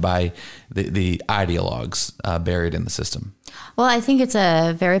being run by the ideologues buried in the system? Well, I think it's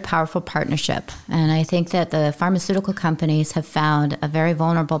a very powerful partnership. And I think that the pharmaceutical companies have found a very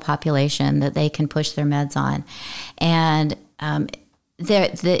vulnerable population that they can push their meds on. And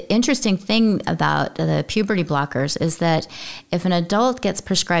the interesting thing about the puberty blockers is that if an adult gets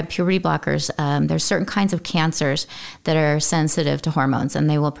prescribed puberty blockers, there's certain kinds of cancers that are sensitive to hormones, and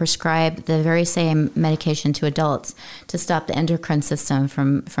they will prescribe the very same medication to adults to stop the endocrine system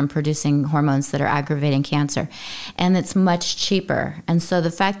from producing hormones that are aggravating cancer. And it's much cheaper. And so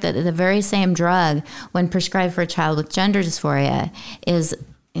the fact that the very same drug, when prescribed for a child with gender dysphoria, is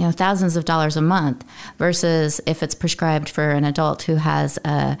thousands of dollars a month, versus if it's prescribed for an adult who has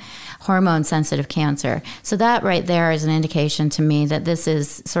a hormone-sensitive cancer. So that right there is an indication to me that this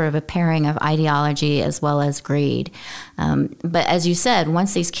is sort of a pairing of ideology as well as greed. But as you said,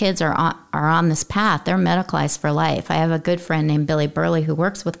 once these kids are on this path, they're medicalized for life. I have a good friend named Billy Burley who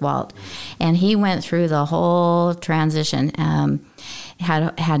works with Walt, and he went through the whole transition.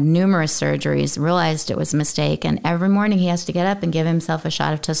 Had numerous surgeries, realized it was a mistake, and every morning he has to get up and give himself a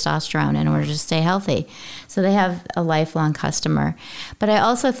shot of testosterone in order to stay healthy. So they have a lifelong customer. But I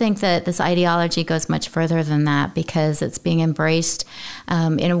also think that this ideology goes much further than that, because it's being embraced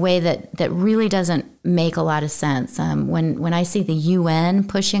in a way that really doesn't make a lot of sense. When I see the UN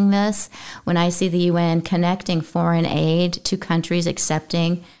pushing this, when I see the UN connecting foreign aid to countries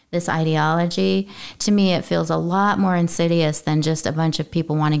accepting this ideology, to me it feels a lot more insidious than just a bunch of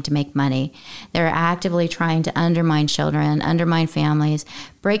people wanting to make money. They're actively trying to undermine children, undermine families,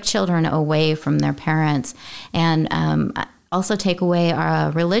 break children away from their parents, and also take away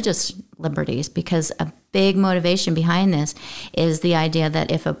our religious liberties, because a big motivation behind this is the idea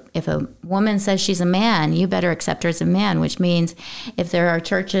that if a woman says she's a man, you better accept her as a man, which means if there are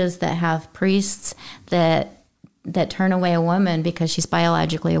churches that have priests that turn away a woman because she's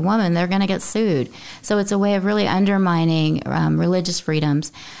biologically a woman, they're going to get sued. So it's a way of really undermining religious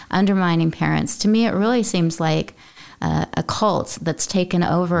freedoms, undermining parents. To me, it really seems like a cult that's taken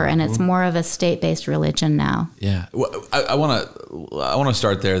over, and it's more of a state-based religion now. Yeah, well, I want to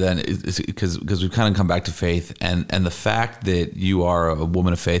start there then, because we've kind of come back to faith, and the fact that you are a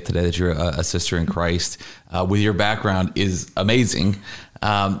woman of faith today, that you're a sister in Christ, with your background is amazing.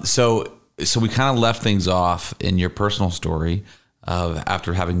 So we kind of left things off in your personal story of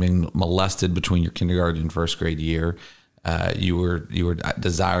after having been molested between your kindergarten and first grade year. You were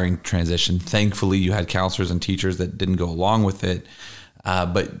desiring transition. Thankfully, you had counselors and teachers that didn't go along with it.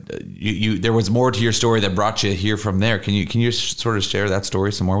 But there was more to your story that brought you here from there. Can you sort of share that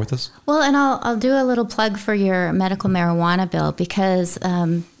story some more with us? Well, and I'll do a little plug for your medical marijuana bill, because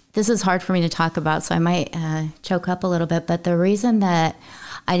this is hard for me to talk about, so I might choke up a little bit. But the reason that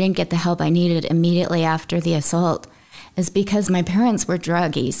I didn't get the help I needed immediately after the assault is because my parents were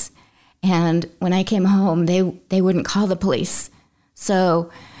druggies. And when I came home, they wouldn't call the police. So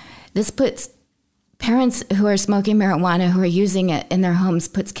this puts parents who are smoking marijuana, who are using it in their homes,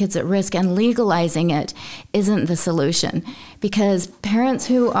 puts kids at risk, and legalizing it isn't the solution, because parents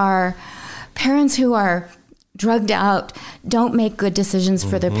who are drugged out don't make good decisions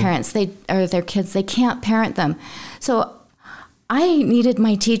for their parents, or their kids. They can't parent them. So I needed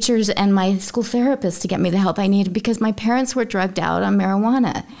my teachers and my school therapists to get me the help I needed, because my parents were drugged out on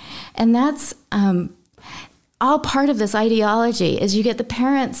marijuana. And that's all part of this ideology, is you get the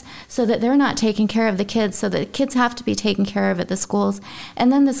parents so that they're not taking care of the kids, so that the kids have to be taken care of at the schools,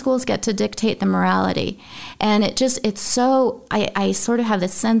 and then the schools get to dictate the morality. And it's so, I sort of have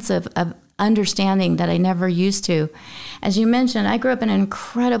this sense of understanding that I never used to. As you mentioned, I grew up in an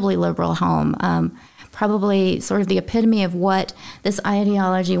incredibly liberal home, probably sort of the epitome of what this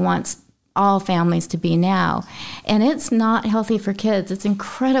ideology wants all families to be now. And it's not healthy for kids. It's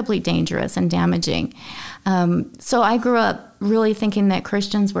incredibly dangerous and damaging. So I grew up really thinking that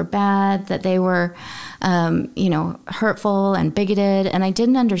Christians were bad, that they were, hurtful and bigoted. And I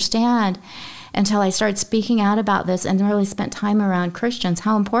didn't understand until I started speaking out about this and really spent time around Christians,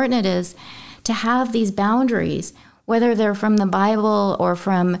 how important it is to have these boundaries, whether they're from the Bible or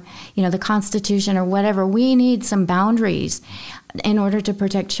from, the Constitution or whatever. We need some boundaries in order to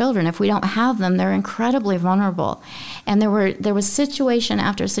protect children. If we don't have them, they're incredibly vulnerable. And there was situation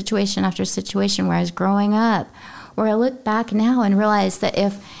after situation after situation where I was growing up, where I look back now and realize that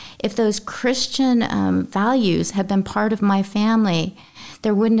if those Christian values had been part of my family,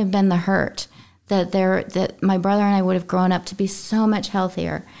 there wouldn't have been the hurt. That my brother and I would have grown up to be so much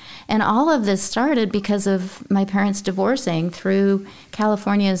healthier. And all of this started because of my parents divorcing through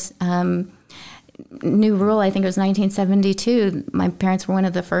California's new rule. I think it was 1972. My parents were one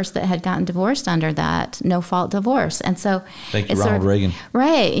of the first that had gotten divorced under that no-fault divorce. And so, thank you, Ronald Reagan.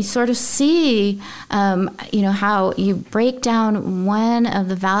 Right. You sort of see, how you break down one of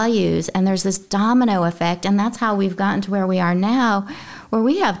the values, and there's this domino effect, and that's how we've gotten to where we are now, where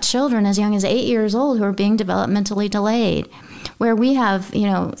we have children as young as 8 years old who are being developmentally delayed, where we have,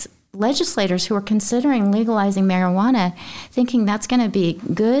 legislators who are considering legalizing marijuana, thinking that's going to be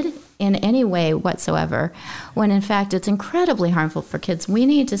good in any way whatsoever, when in fact it's incredibly harmful for kids. We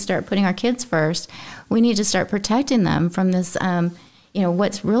need to start putting our kids first. We need to start protecting them from this,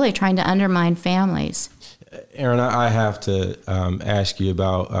 what's really trying to undermine families. Erin, I have to ask you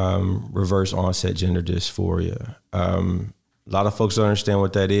about reverse onset gender dysphoria. A lot of folks don't understand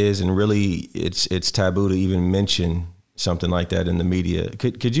what that is, and really it's taboo to even mention something like that in the media.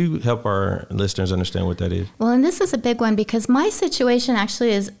 Could you help our listeners understand what that is? Well, and this is a big one, because my situation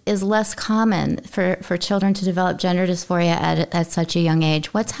actually is less common for children to develop gender dysphoria at such a young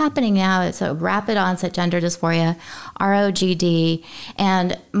age. What's happening now is a rapid onset gender dysphoria, ROGD,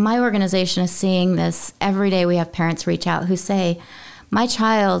 and my organization is seeing this every day. We have parents reach out who say, my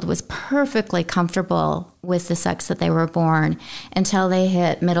child was perfectly comfortable with the sex that they were born until they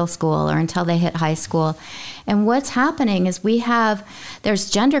hit middle school or until they hit high school. And what's happening is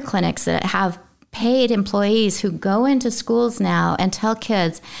there's gender clinics that have paid employees who go into schools now and tell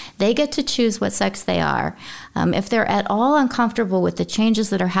kids they get to choose what sex they are. If they're at all uncomfortable with the changes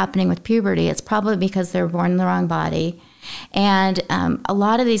that are happening with puberty, it's probably because they're born in the wrong body. And a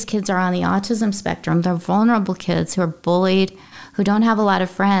lot of these kids are on the autism spectrum. They're vulnerable kids who are bullied, who don't have a lot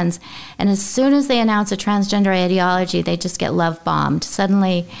of friends. And as soon as they announce a transgender ideology, they just get love bombed.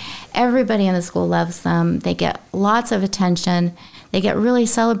 Suddenly, everybody in the school loves them. They get lots of attention. They get really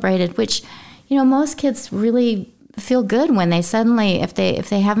celebrated, which, most kids really feel good when they suddenly, if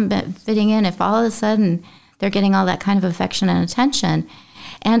they haven't been fitting in, if all of a sudden they're getting all that kind of affection and attention.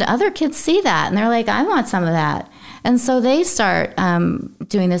 And other kids see that, and they're like, I want some of that. And so they start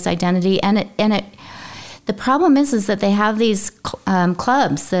doing this identity, and the problem is that they have these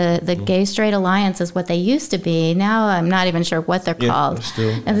clubs. The Gay Straight Alliance is what they used to be. Now I'm not even sure what they're called.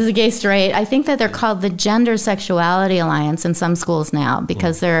 And this is Gay Straight. I think that they're called the Gender Sexuality Alliance in some schools now,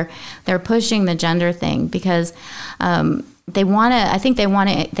 because they're pushing the gender thing, because they want to, I think they want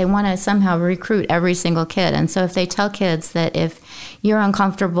to somehow recruit every single kid. And so if they tell kids that if you're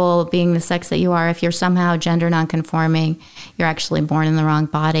uncomfortable being the sex that you are, if you're somehow gender nonconforming, you're actually born in the wrong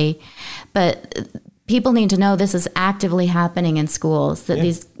body. But people need to know this is actively happening in schools. That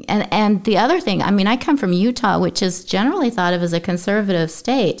these and the other thing, I mean, I come from Utah, which is generally thought of as a conservative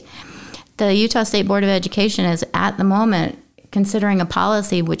state. The Utah State Board of Education is at the moment considering a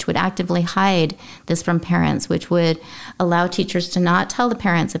policy which would actively hide this from parents, which would allow teachers to not tell the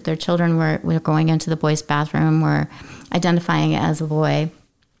parents if their children were going into the boys' bathroom or identifying as a boy.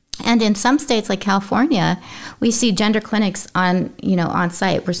 And in some states like California, we see gender clinics on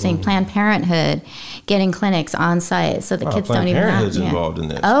site. We're seeing Planned Parenthood getting clinics on site, so the kids don't even have. Planned Parenthood's involved in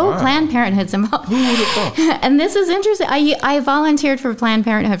this. Oh, wow. Planned Parenthood's involved. Who would have thought? And this is interesting. I volunteered for Planned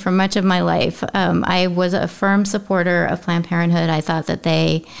Parenthood for much of my life. I was a firm supporter of Planned Parenthood. I thought that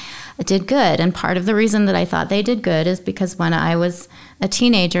they did good, and part of the reason that I thought they did good is because when I was a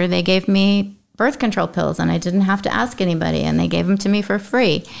teenager, they gave me birth control pills, and I didn't have to ask anybody, and they gave them to me for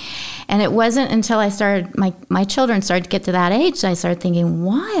free. And it wasn't until I started, my children started to get to that age, I started thinking,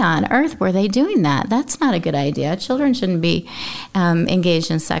 why on earth were they doing that? That's not a good idea. Children shouldn't be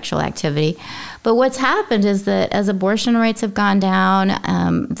engaged in sexual activity. But what's happened is that as abortion rates have gone down,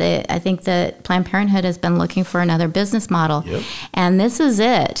 I think that Planned Parenthood has been looking for another business model. Yep. And this is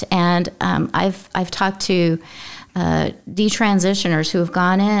it. And I've talked to detransitioners who have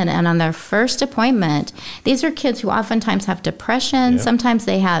gone in, and on their first appointment, these are kids who oftentimes have depression. Yep. Sometimes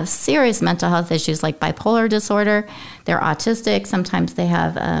they have serious mental health issues like bipolar disorder. They're autistic. Sometimes they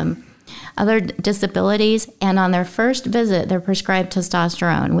have other disabilities. And on their first visit, they're prescribed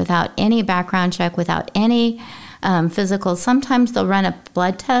testosterone without any background check, without any physical. Sometimes they'll run a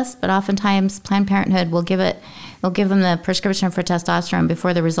blood test, but oftentimes Planned Parenthood will give them the prescription for testosterone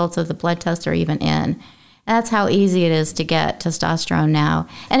before the results of the blood test are even in. That's how easy it is to get testosterone now.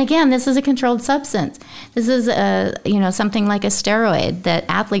 And again, this is a controlled substance. This is something like a steroid that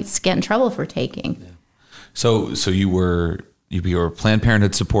athletes get in trouble for taking. Yeah. So you were a Planned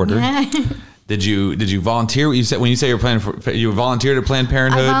Parenthood supporter. Yeah. Did you volunteer? When you say you volunteered at Planned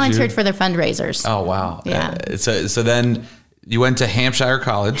Parenthood? I volunteered for their fundraisers. Oh wow! Yeah. So then you went to Hampshire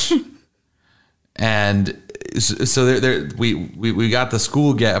College, and so we got the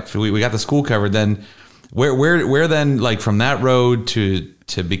school gap. We got the school covered. Then where then, like, from that road to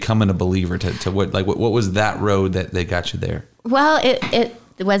becoming a believer, to what was that road that they got you there? Well, it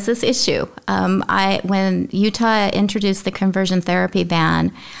was this issue. When Utah introduced the conversion therapy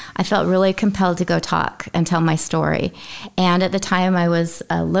ban, I felt really compelled to go talk and tell my story. And at the time, I was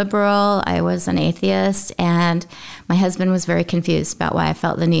a liberal, I was an atheist, and my husband was very confused about why I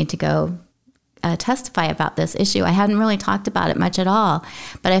felt the need to go testify about this issue. I hadn't really talked about it much at all,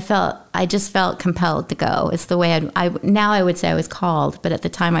 but I just felt compelled to go. It's the way now I would say I was called, but at the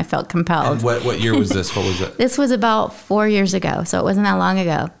time I felt compelled. And what year was this? What was it? This was about 4 years ago, so it wasn't that long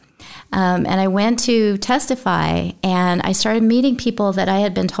ago. And I went to testify, and I started meeting people that I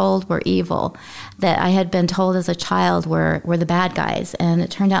had been told were evil, that I had been told as a child were the bad guys. And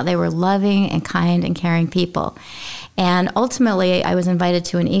it turned out they were loving and kind and caring people. And ultimately, I was invited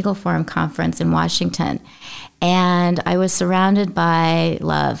to an Eagle Forum conference in Washington. And I was surrounded by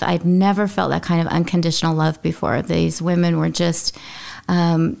love. I'd never felt that kind of unconditional love before. These women were just...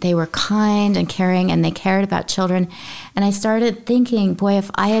 they were kind and caring, and they cared about children. And I started thinking, boy,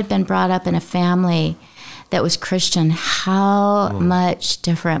 if I had been brought up in a family that was Christian, how much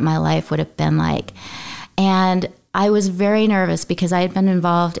different my life would have been like. And I was very nervous because I had been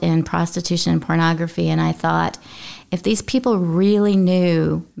involved in prostitution and pornography, and I thought, if these people really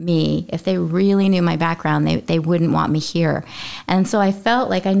knew me, if they really knew my background, they wouldn't want me here. And so I felt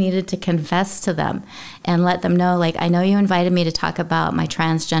like I needed to confess to them and let them know, like, I know you invited me to talk about my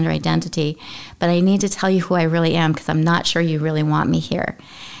transgender identity, but I need to tell you who I really am because I'm not sure you really want me here.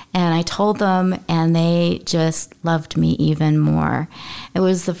 And I told them, and they just loved me even more. It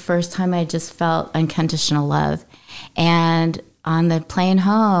was the first time I just felt unconditional love. And on the plane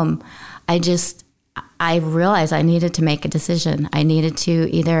home, I realized I needed to make a decision. I needed to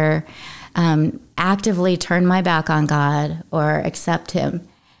either actively turn my back on God or accept him.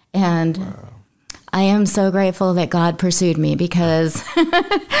 And I am so grateful that God pursued me because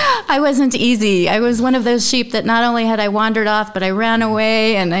I wasn't easy. I was one of those sheep that not only had I wandered off, but I ran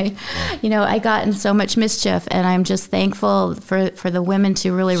away, and I got in so much mischief. And I'm just thankful for the women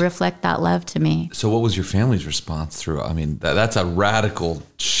to really reflect that love to me. So what was your family's response through? I mean, that's a radical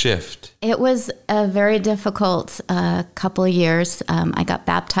shift. It was a very difficult couple of years. I got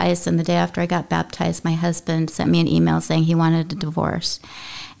baptized, and the day after I got baptized, my husband sent me an email saying he wanted a divorce.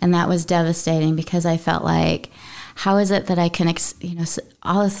 And that was devastating because I felt like how is it that I can,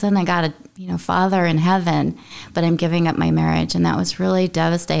 all of a sudden I got a, father in heaven, but I'm giving up my marriage. And that was really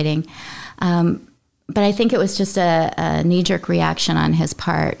devastating. But I think it was just a knee-jerk reaction on his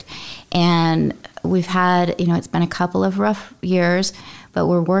part. And we've had, it's been a couple of rough years, but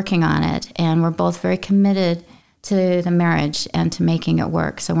we're working on it. And we're both very committed to the marriage and to making it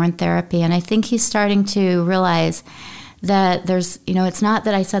work. So we're in therapy. And I think he's starting to realize that there's, it's not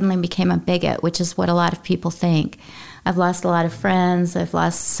that I suddenly became a bigot, which is what a lot of people think. I've lost a lot of friends. I've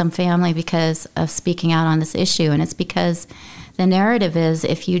lost some family because of speaking out on this issue. And it's because the narrative is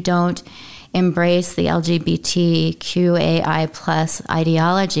if you don't embrace the LGBTQAI plus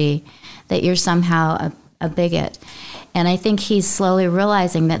ideology, that you're somehow a bigot. And I think he's slowly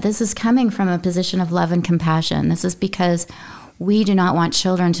realizing that this is coming from a position of love and compassion. This is because we do not want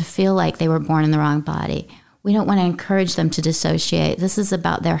children to feel like they were born in the wrong body. We don't want to encourage them to dissociate. This is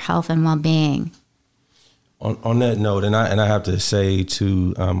about their health and well-being. On that note, and I have to say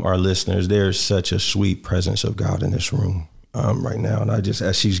to our listeners, there's such a sweet presence of God in this room right now. And I just,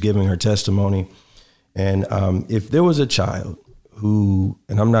 as she's giving her testimony, and if there was a child who,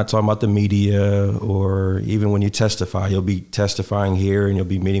 and I'm not talking about the media or even when you testify, you'll be testifying here and you'll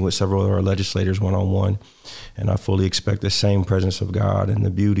be meeting with several of our legislators one-on-one. And I fully expect the same presence of God and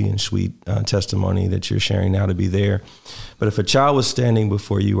the beauty and sweet testimony that you're sharing now to be there. But if a child was standing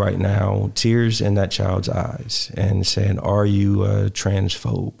before you right now, tears in that child's eyes and saying, are you a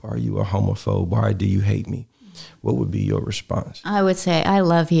transphobe? Are you a homophobe? Why do you hate me? What would be your response? I would say, I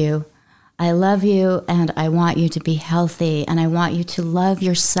love you. I love you, and I want you to be healthy, and I want you to love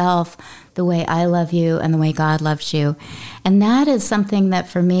yourself the way I love you and the way God loves you. And that is something that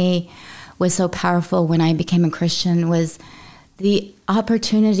for me was so powerful when I became a Christian, was the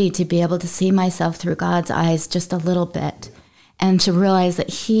opportunity to be able to see myself through God's eyes just a little bit, and to realize that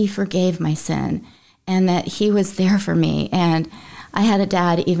he forgave my sin and that he was there for me. And I had a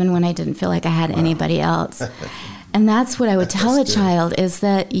dad even when I didn't feel like I had anybody else. And that's what I would tell a child, is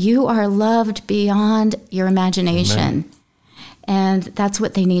that you are loved beyond your imagination. Amen. And that's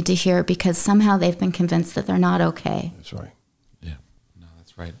what they need to hear, because somehow they've been convinced that they're not okay. That's right. Yeah, no,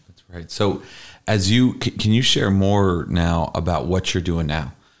 that's right. That's right. So as you, can you share more now about what you're doing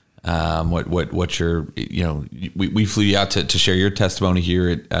now? What you're, we flew you out to share your testimony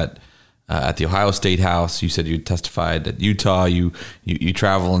here at the Ohio State House. You said you testified at Utah. You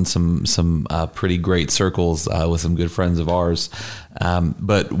travel in some pretty great circles with some good friends of ours.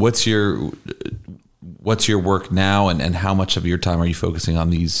 But what's your work now, and how much of your time are you focusing on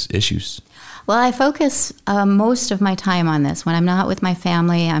these issues? Well, I focus most of my time on this. When I'm not with my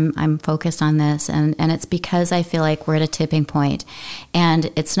family, I'm focused on this, and it's because I feel like we're at a tipping point,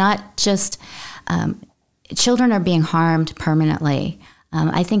 and it's not just children are being harmed permanently.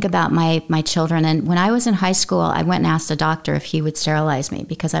 I think about my children, and when I was in high school, I went and asked a doctor if he would sterilize me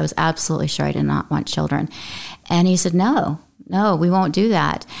because I was absolutely sure I did not want children. And he said, no, we won't do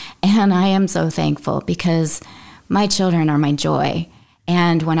that. And I am so thankful, because my children are my joy.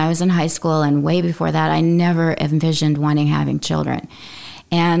 And when I was in high school and way before that, I never envisioned having children.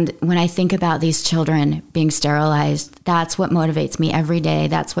 And when I think about these children being sterilized, that's what motivates me every day.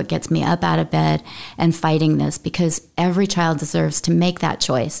 That's what gets me up out of bed and fighting this, because every child deserves to make that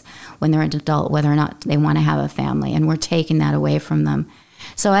choice when they're an adult, whether or not they want to have a family, and we're taking that away from them.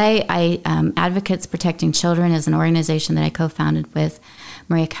 So I Advocates Protecting Children is an organization that I co-founded with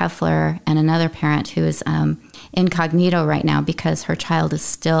Maria Keffler and another parent who is incognito right now because her child is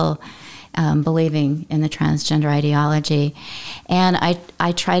still believing in the transgender ideology. And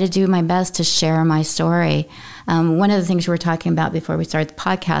I try to do my best to share my story. One of the things we were talking about before we started the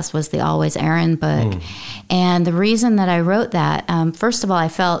podcast was the Always Erin book. And the reason that I wrote that, first of all, I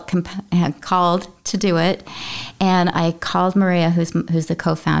felt called to do it. And I called Maria, who's the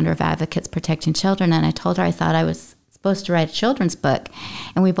co-founder of Advocates Protecting Children, and I told her I thought I was supposed to write a children's book.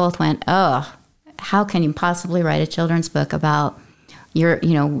 And we both went, oh, how can you possibly write a children's book about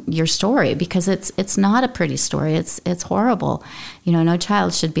your story, because it's not a pretty story. It's horrible. No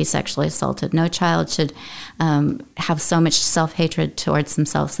child should be sexually assaulted. No child should have so much self-hatred towards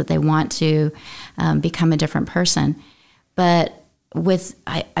themselves that they want to become a different person. But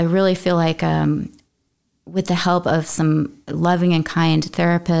I really feel like with the help of some loving and kind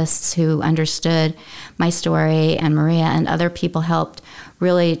therapists who understood my story, and Maria and other people helped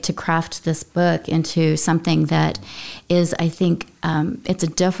really to craft this book into something that is, I think, it's a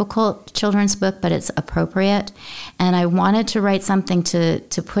difficult children's book, but it's appropriate. And I wanted to write something to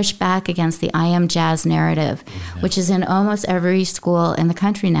push back against the I am jazz narrative, which is in almost every school in the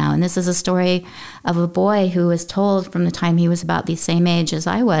country now. And this is a story of a boy who was told from the time he was about the same age as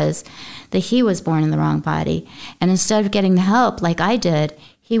I was that he was born in the wrong body. And instead of getting the help like I did,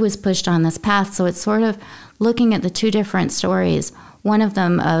 he was pushed on this path. So it's sort of looking at the two different stories. One of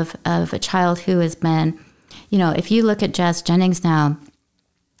them of a child who has been, if you look at Jazz Jennings now,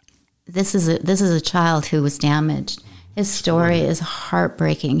 this is a child who was damaged. His story is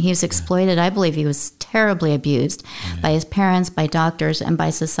heartbreaking. He was exploited. I believe he was terribly abused by his parents, by doctors, and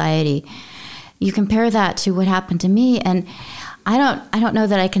by society. You compare that to what happened to me, and I don't know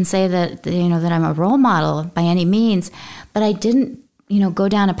that I can say that that I'm a role model by any means, but I didn't go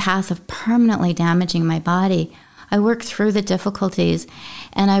down a path of permanently damaging my body. I worked through the difficulties,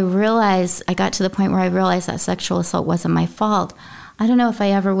 and I got to the point where I realized that sexual assault wasn't my fault. I don't know if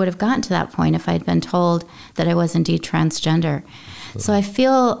I ever would have gotten to that point if I'd been told that I was indeed transgender. So I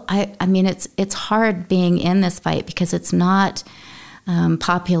feel, I mean, it's hard being in this fight because it's not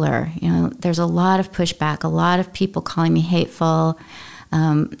popular. There's a lot of pushback, a lot of people calling me hateful.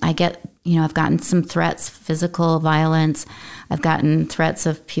 I've gotten some threats, physical violence. I've gotten threats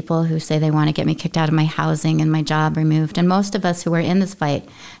of people who say they want to get me kicked out of my housing and my job removed. And most of us who are in this fight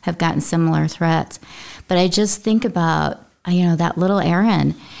have gotten similar threats. But I just think about, that little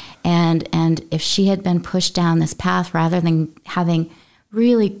Erin, and if she had been pushed down this path rather than having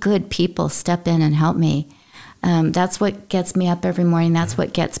really good people step in and help me, that's what gets me up every morning. That's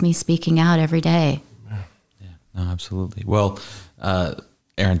what gets me speaking out every day. Yeah, no, absolutely. Well,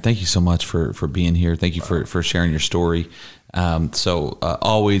 Erin, thank you so much for being here. Thank you for sharing your story.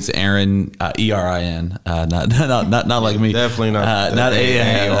 Always Erin, E-R-I-N, not like me. Definitely not. Not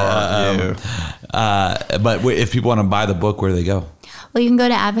A-N. But if people want to buy the book, where do they go? Well, you can go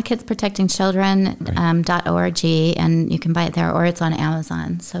to advocatesprotectingchildren.org, and you can buy it there, or it's on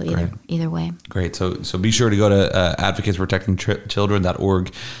Amazon. So either way. Great. So be sure to go to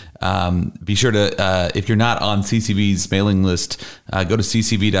advocatesprotectingchildren.org. Be sure to, if you're not on CCV's mailing list, go to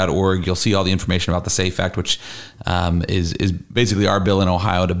ccv.org. You'll see all the information about the SAFE Act, which is basically our bill in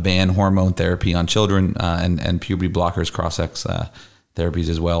Ohio to ban hormone therapy on children and puberty blockers, cross-sex therapies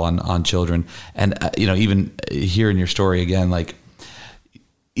as well on children. And, even hearing your story again, like,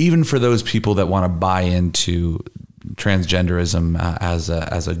 even for those people that want to buy into transgenderism as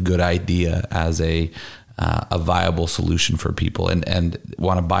a good idea, as a viable solution for people, and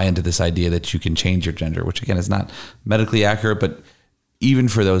want to buy into this idea that you can change your gender, which again is not medically accurate, but even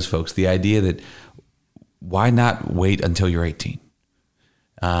for those folks, the idea that why not wait until you're 18?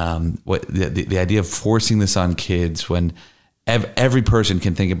 The idea of forcing this on kids when every person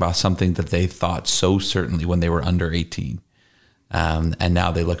can think about something that they thought so certainly when they were under 18. And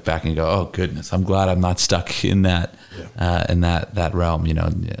now they look back and go, "Oh goodness, I'm glad I'm not stuck in that realm,"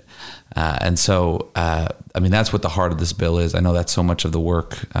 And so, that's what the heart of this bill is. I know that's so much of the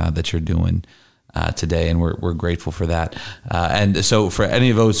work that you're doing today, and we're grateful for that. And so, for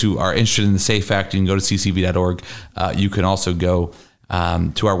any of those who are interested in the SAFE Act, you can go to ccv.org. You can also go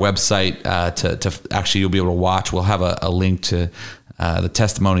to our website to actually you'll be able to watch. We'll have a link to the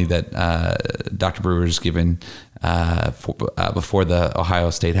testimony that Dr. Brewer has given before the Ohio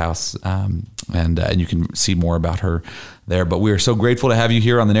State House, and you can see more about her there. But we are so grateful to have you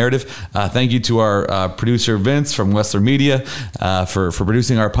here on The Narrative. Thank you to our producer, Vince from Wessler Media, for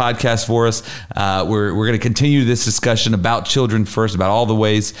producing our podcast for us. We're going to continue this discussion about children first, about all the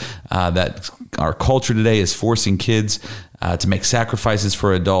ways that our culture today is forcing kids to make sacrifices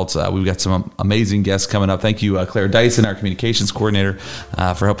for adults. We've got some amazing guests coming up. Thank you, Claire Dyson, our communications coordinator,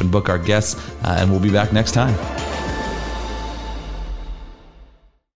 for helping book our guests. And we'll be back next time.